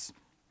of this,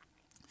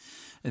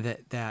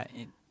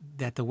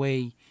 that the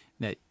way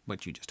that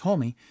what you just told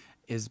me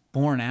is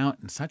borne out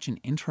in such an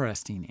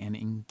interesting and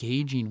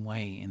engaging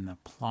way in the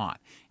plot,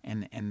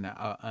 and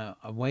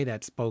a way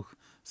that's both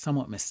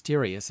somewhat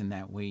mysterious in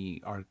that we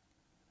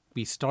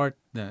start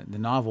the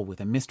novel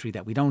with a mystery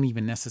that we don't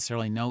even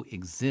necessarily know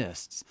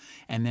exists,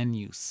 and then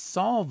you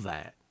solve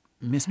that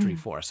mystery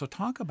for us. So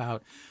talk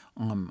about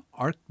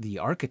the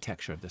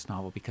architecture of this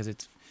novel, because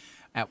it's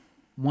at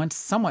once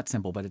somewhat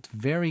simple, but it's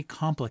very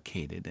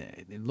complicated.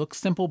 It looks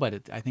simple,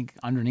 but I think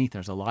underneath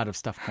there's a lot of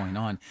stuff going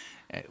on.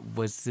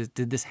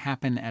 Did this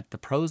happen at the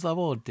prose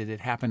level, or did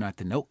it happen at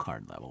the note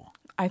card level?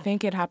 I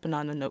think it happened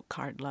on the note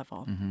card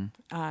level,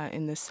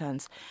 in this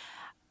sense.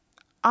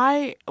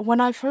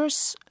 When I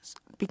first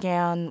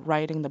began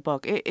writing the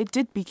book, it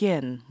did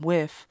begin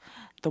with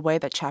the way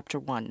that chapter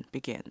 1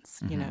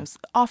 begins.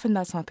 Often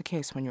that's not the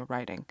case when you're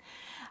writing.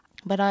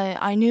 But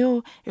I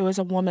knew it was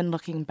a woman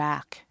looking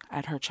back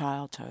at her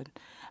childhood.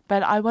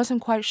 But I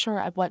wasn't quite sure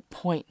at what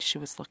point she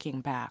was looking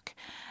back.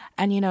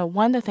 And,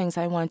 one of the things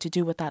I wanted to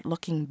do with that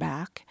looking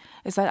back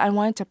is that I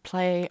wanted to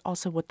play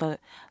also with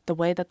the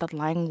way that the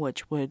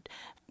language would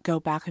go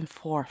back and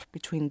forth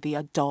between the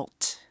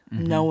adult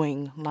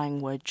knowing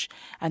language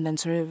and then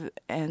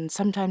and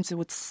sometimes it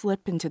would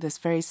slip into this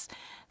very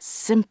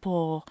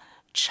simple,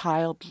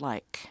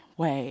 childlike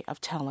way of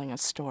telling a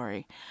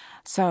story.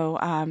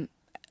 So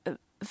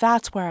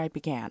that's where I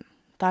began.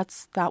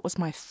 That was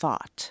my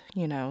thought,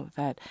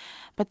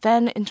 but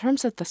then in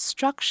terms of the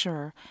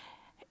structure,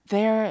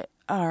 there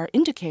are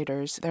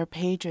indicators, there are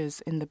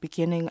pages in the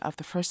beginning of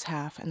the first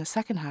half and the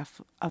second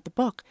half of the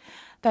book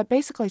that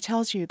basically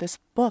tells you this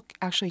book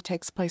actually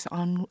takes place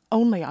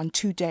only on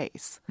 2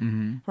 days,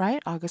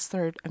 right? August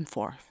 3rd and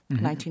 4th,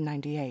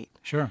 1998.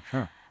 Sure.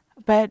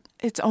 But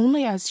it's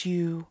only as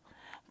you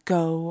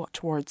go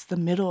towards the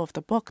middle of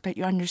the book that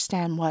you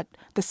understand what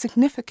the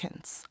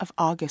significance of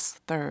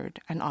August 3rd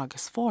and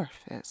August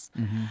 4th is.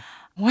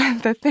 One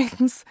of the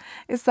things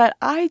is that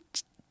I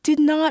did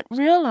not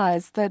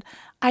realize that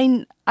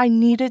I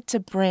needed to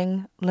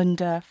bring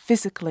Linda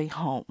physically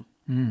home.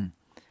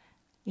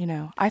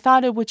 I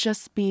thought it would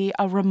just be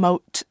a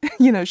remote,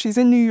 she's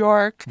in New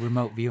York.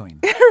 Remote viewing.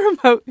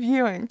 Remote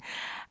viewing.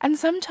 And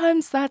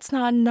sometimes that's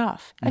not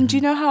enough. And do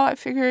you know how I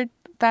figured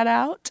that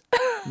out?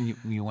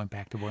 You went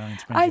back to Boiling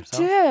Springs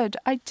yourself?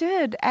 I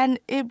did. And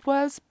it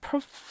was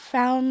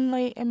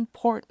profoundly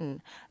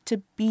important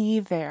to be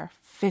there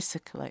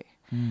physically.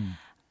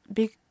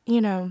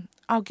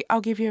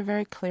 I'll give you a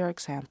very clear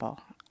example.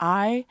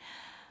 I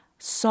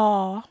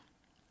saw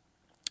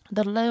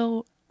the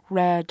little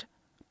red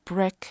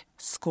brick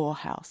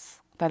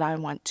schoolhouse that I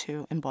went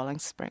to in Boiling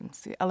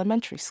Springs, the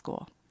elementary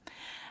school.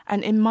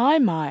 And in my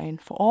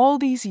mind, for all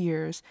these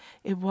years,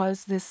 it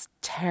was this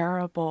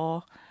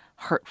terrible,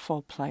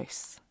 hurtful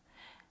place.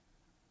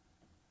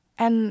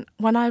 And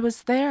when I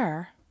was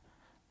there,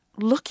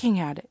 looking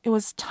at it, it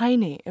was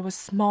tiny, it was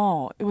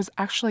small, it was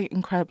actually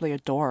incredibly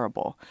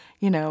adorable.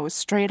 It was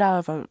straight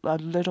out of a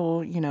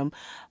little,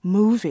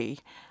 movie.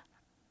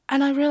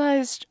 And I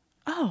realized,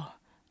 oh,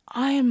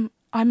 I'm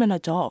an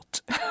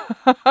adult.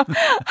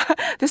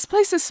 This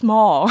place is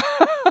small.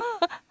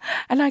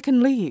 And I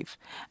can leave.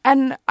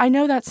 And I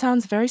know that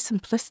sounds very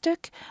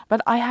simplistic,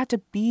 but I had to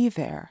be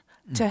there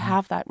to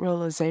have that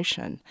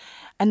realization.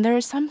 And there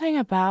is something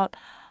about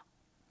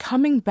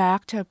coming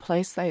back to a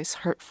place that is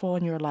hurtful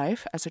in your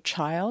life as a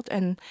child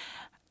and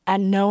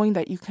knowing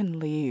that you can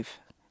leave.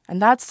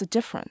 And that's the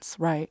difference,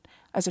 right?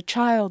 As a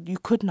child, you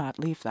could not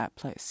leave that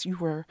place.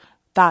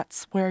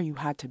 That's where you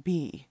had to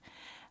be.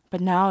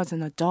 But now as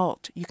an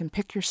adult, you can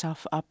pick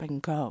yourself up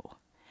and go,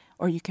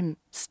 or you can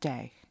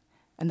stay.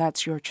 And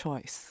that's your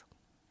choice.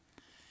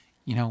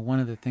 One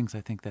of the things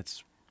I think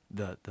that's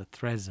the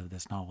threads of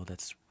this novel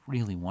that's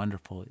really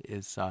wonderful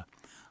is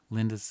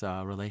Linda's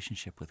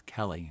relationship with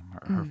Kelly,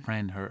 her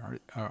friend,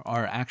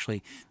 or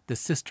actually the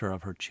sister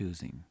of her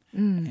choosing.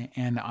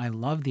 And I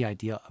love the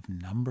idea of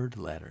numbered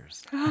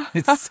letters.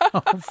 It's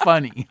so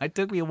funny. It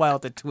took me a while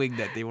to twig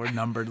that they were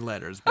numbered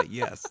letters, but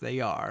yes, they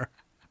are.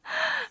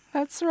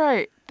 That's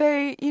right.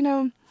 They,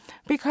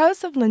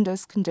 because of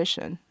Linda's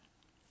condition,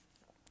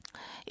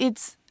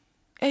 it's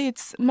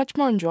much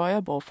more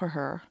enjoyable for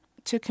her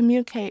to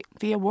communicate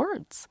via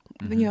words,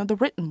 the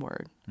written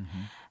word.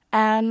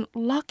 And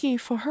lucky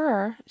for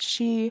her,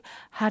 she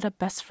had a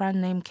best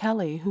friend named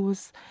Kelly who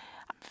was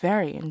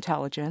very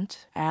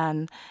intelligent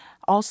and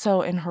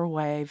also in her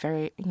way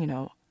very,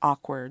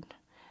 awkward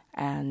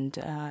and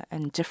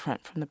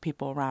different from the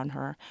people around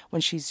her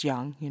when she's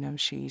young.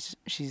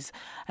 She's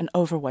an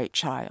overweight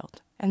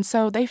child. And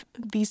so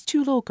these two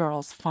little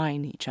girls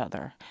find each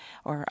other,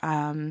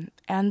 and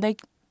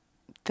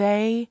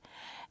they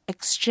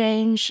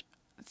exchange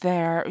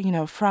their,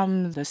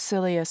 from the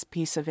silliest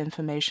piece of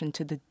information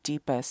to the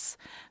deepest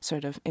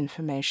sort of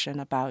information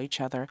about each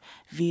other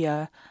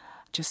via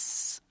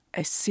just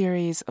a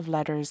series of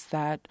letters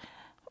that,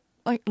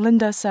 like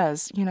Linda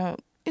says,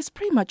 is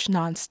pretty much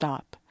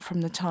nonstop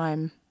from the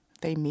time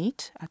they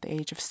meet at the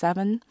age of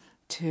 7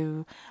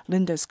 to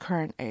Linda's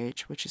current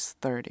age, which is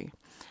 30.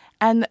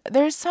 And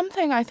there's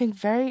something, I think,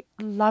 very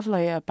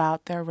lovely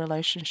about their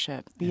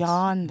relationship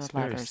beyond the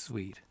letters. It's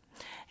very sweet.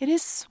 It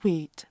is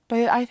sweet,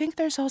 but I think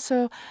there's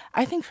also,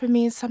 for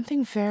me, it's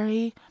something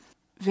very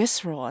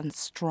visceral and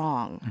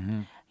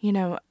strong.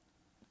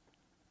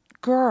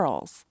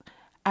 Girls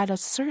at a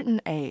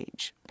certain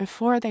age,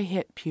 before they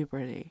hit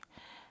puberty,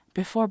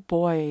 before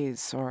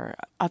boys or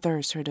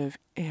other sort of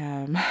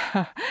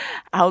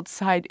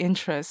outside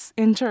interests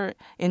enter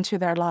into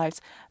their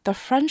lives, the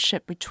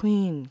friendship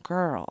between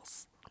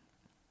girls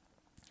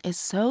is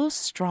so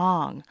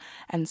strong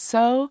and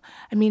so,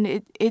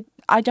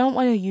 I don't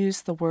want to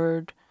use the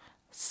word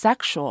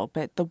sexual,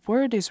 but the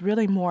word is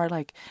really more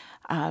like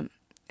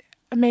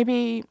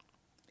maybe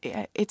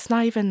it's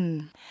not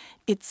even,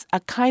 it's a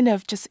kind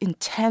of just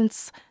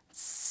intense,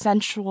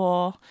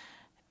 sensual,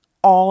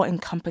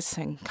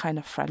 all-encompassing kind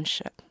of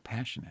friendship.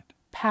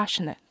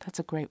 Passionate. That's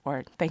a great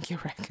word. Thank you,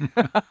 Rick.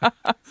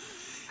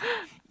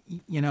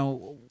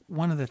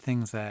 One of the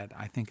things that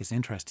I think is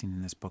interesting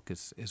in this book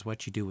is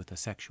what you do with the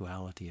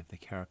sexuality of the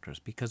characters,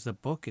 because the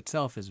book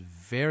itself is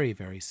very,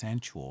 very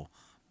sensual,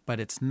 but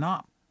it's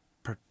not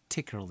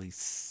particularly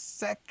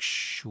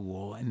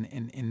sexual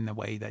in the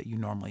way that you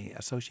normally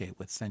associate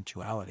with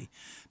sensuality.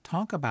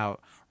 Talk about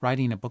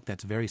writing a book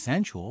that's very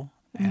sensual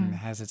and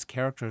has its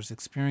characters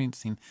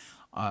experiencing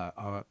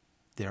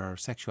their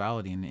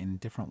sexuality in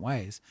different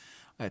ways.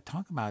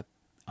 Talk about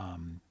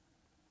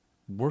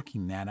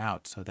working that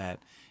out so that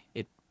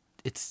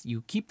it's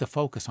you keep the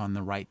focus on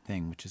the right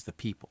thing, which is the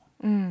people.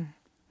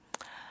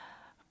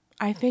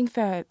 I think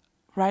that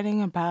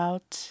writing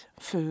about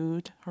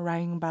food or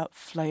writing about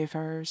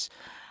flavors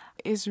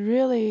is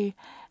really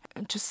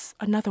just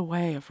another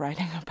way of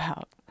writing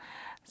about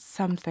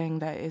something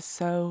that is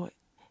so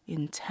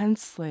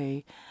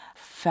intensely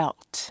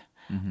felt.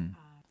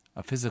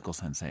 A physical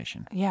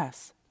sensation.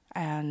 Yes.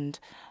 And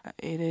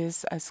it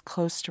is as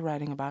close to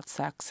writing about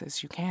sex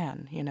as you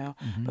can,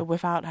 but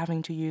without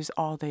having to use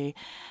all the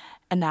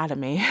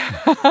anatomy.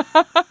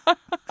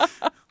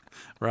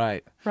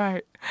 Right.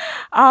 Right.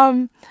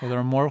 Well, there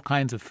are more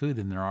kinds of food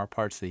than there are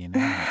parts of the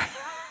anatomy.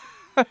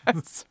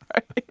 That's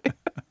right.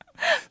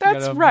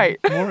 That's right.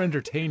 More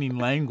entertaining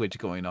language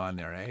going on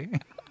there, eh?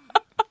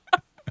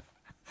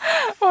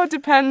 Well, it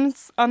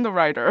depends on the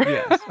writer.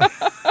 Yes.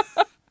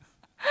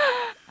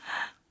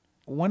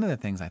 One of the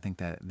things I think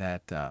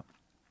that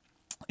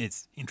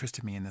it's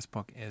interested me in this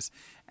book is,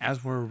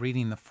 as we're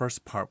reading the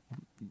first part,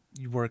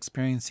 we're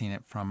experiencing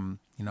it from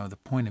the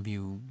point of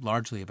view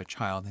largely of a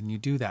child, and you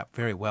do that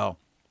very well,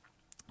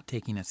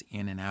 taking us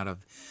in and out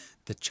of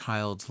the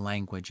child's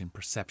language and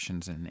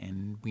perceptions,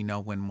 and we know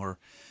when we're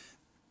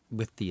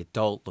with the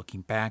adult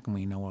looking back, and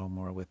we know when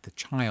we're with the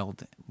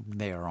child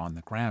there on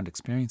the ground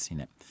experiencing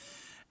it.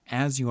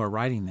 As you are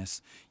writing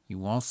this,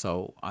 you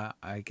also,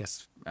 I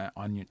guess,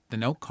 on the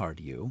note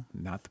card you,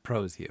 not the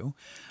prose you,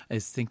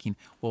 is thinking,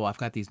 well, I've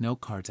got these note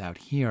cards out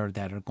here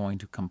that are going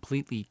to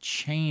completely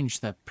change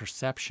the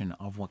perception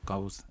of what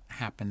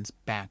happens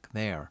back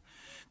there.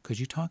 Could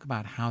you talk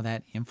about how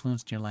that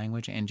influenced your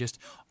language and just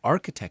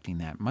architecting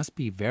that? Must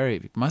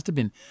have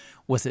been,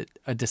 was it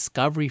a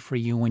discovery for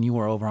you when you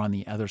were over on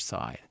the other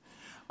side,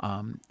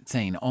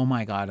 saying, oh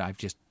my God, I've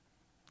just,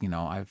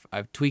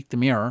 I've tweaked the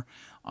mirror,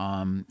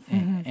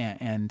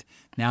 and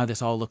now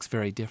this all looks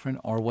very different?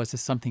 Or was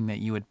this something that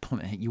you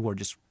were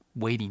just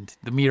waiting,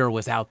 the mirror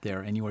was out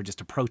there and you were just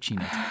approaching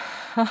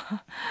it?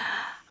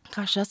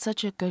 Gosh, that's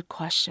such a good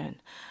question.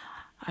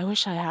 I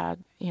wish I had,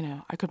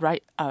 I could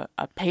write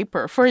a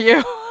paper for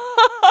you.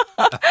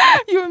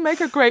 You would make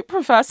a great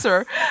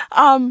professor.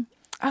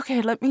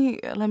 Okay, let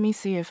me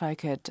see if I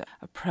could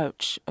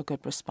approach a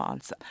good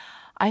response.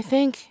 I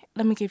think,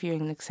 let me give you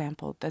an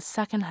example. The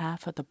second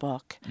half of the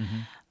book,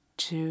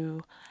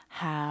 to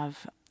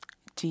have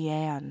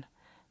Deanne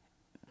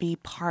be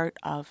part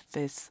of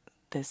this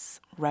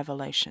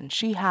revelation.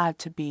 She had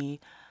to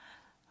be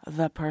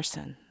the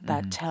person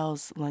that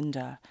tells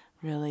Linda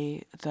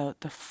really the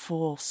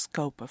full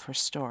scope of her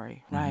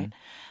story, right?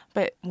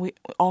 But we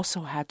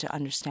also had to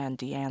understand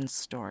Deanne's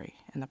story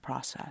in the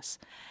process.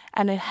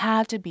 And it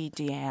had to be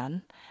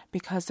Deanne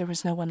because there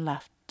was no one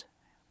left,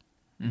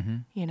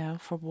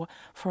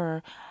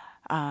 for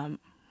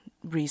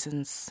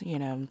reasons,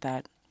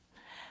 that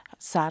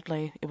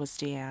sadly it was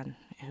Deanne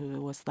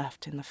who was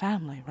left in the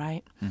family,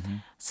 right?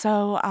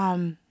 So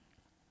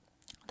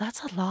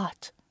that's a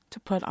lot to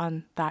put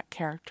on that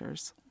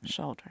character's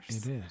shoulders.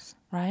 It is.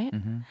 Right?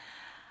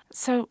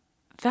 So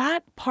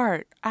that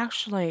part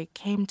actually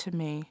came to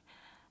me,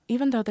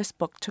 even though this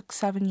book took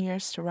 7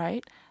 years to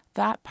write,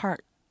 that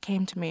part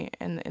came to me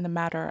in a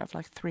matter of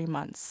like 3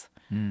 months.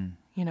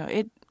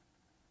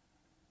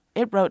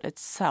 It wrote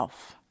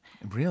itself.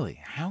 Really?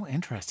 How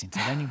interesting.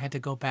 So then you had to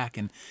go back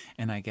and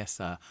I guess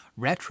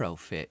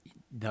retrofit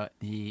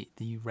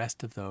the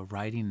rest of the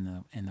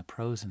writing and the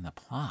prose and the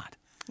plot.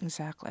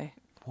 Exactly.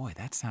 Boy,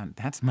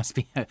 that must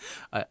be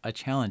a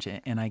challenge.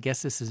 And I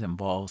guess this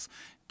involves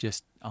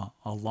just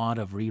a lot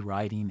of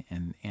rewriting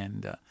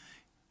and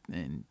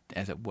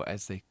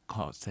as they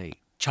call it, say,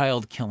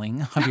 child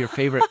killing of your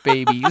favorite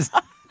babies.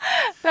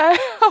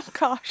 Oh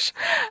gosh,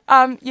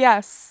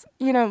 yes.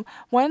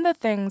 One of the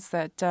things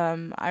that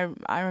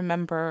I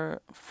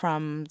remember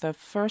from the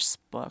first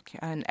book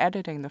and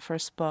editing the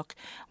first book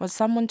was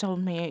someone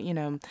told me,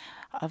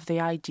 of the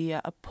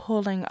idea of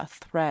pulling a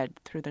thread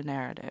through the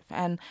narrative,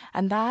 and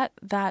that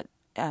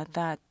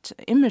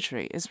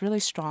imagery is really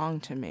strong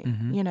to me.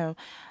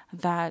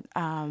 That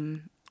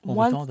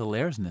with all the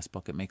layers in this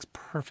book, it makes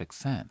perfect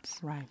sense.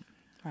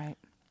 Right.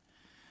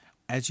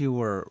 As you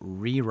were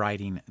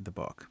rewriting the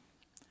book,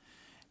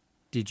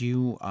 did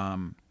you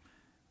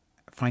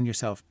find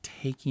yourself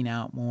taking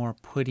out more,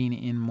 putting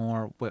in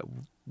more?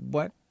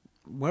 Where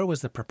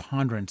was the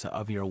preponderance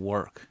of your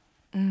work?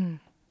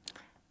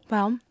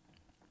 Well,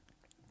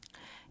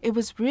 it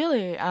was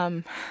really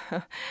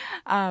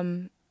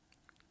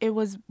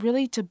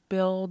to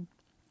build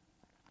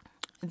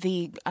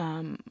the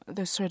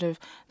sort of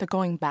the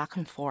going back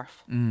and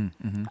forth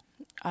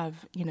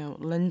of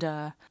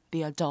Linda,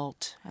 the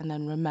adult, and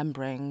then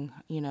remembering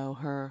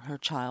her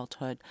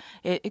childhood.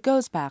 It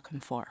goes back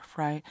and forth,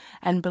 right?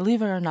 And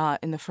believe it or not,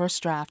 in the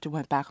first draft, it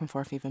went back and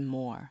forth even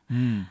more.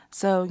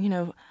 So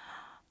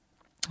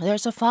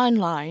there's a fine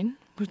line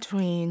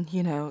between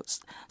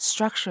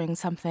structuring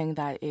something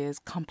that is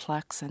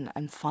complex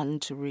and fun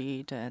to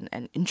read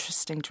and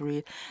interesting to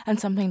read, and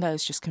something that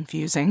is just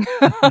confusing.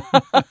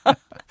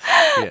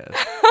 Yes.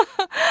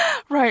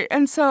 Right.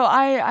 And so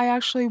I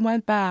actually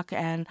went back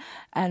and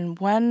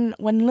when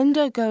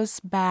Linda goes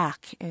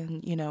back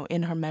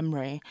in her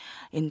memory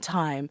in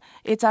time,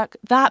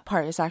 that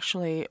part is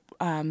actually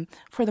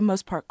for the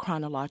most part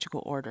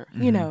chronological order.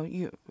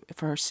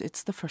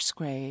 It's the first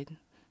grade,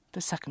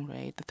 the second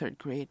grade, the third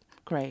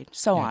grade,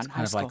 so on. It's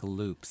kind of like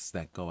loops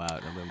that go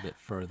out a little bit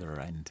further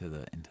into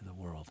the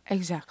world.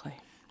 Exactly.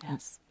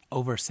 Yes.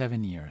 Over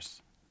 7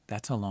 years.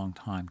 That's a long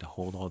time to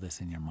hold all this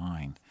in your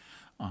mind.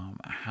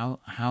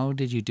 How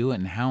did you do it,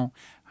 and how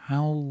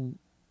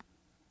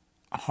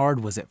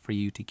hard was it for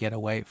you to get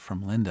away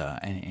from Linda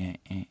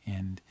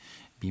and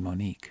be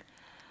Monique?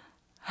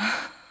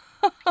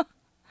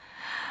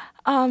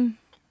 I'm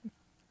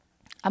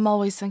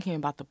always thinking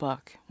about the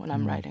book when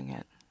I'm writing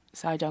it,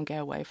 so I don't get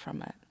away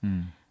from it.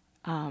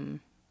 And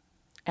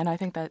I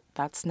think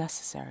that's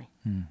necessary.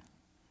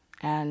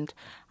 And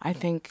I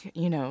think,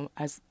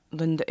 as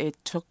Linda, it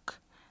took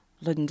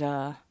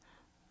Linda,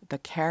 the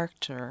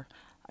character,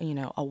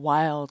 a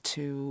while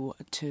to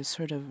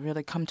sort of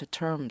really come to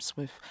terms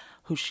with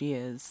who she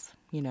is,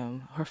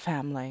 her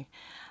family.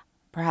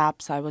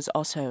 Perhaps I was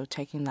also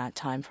taking that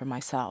time for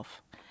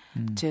myself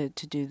to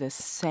do the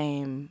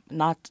same,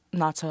 not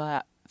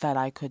so that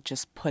I could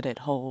just put it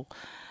whole,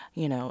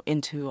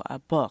 into a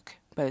book,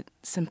 but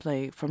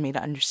simply for me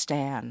to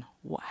understand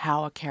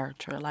how a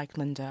character like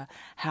Linda,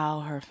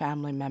 how her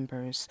family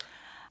members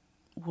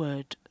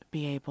would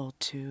be able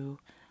to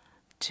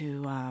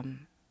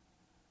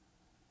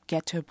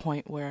get to a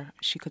point where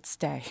she could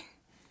stay.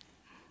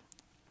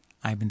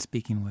 I've been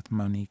speaking with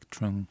Monique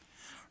Trung.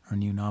 Her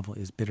new novel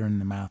is Bitter in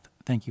the Mouth.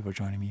 Thank you for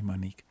joining me,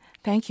 Monique.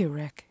 Thank you,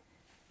 Rick.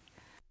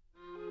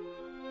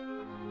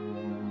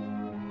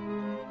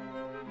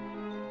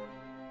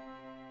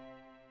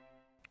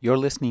 You're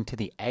listening to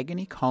the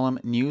Agony Column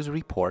News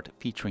Report,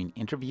 featuring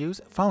interviews,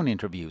 phone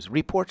interviews,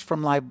 reports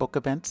from live book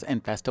events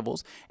and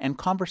festivals, and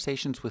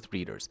conversations with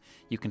readers.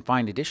 You can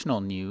find additional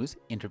news,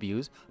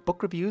 interviews,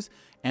 book reviews,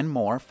 and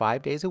more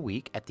 5 days a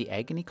week at the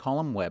Agony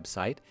Column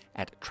website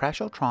at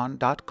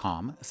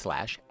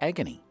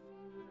trashotron.com/agony.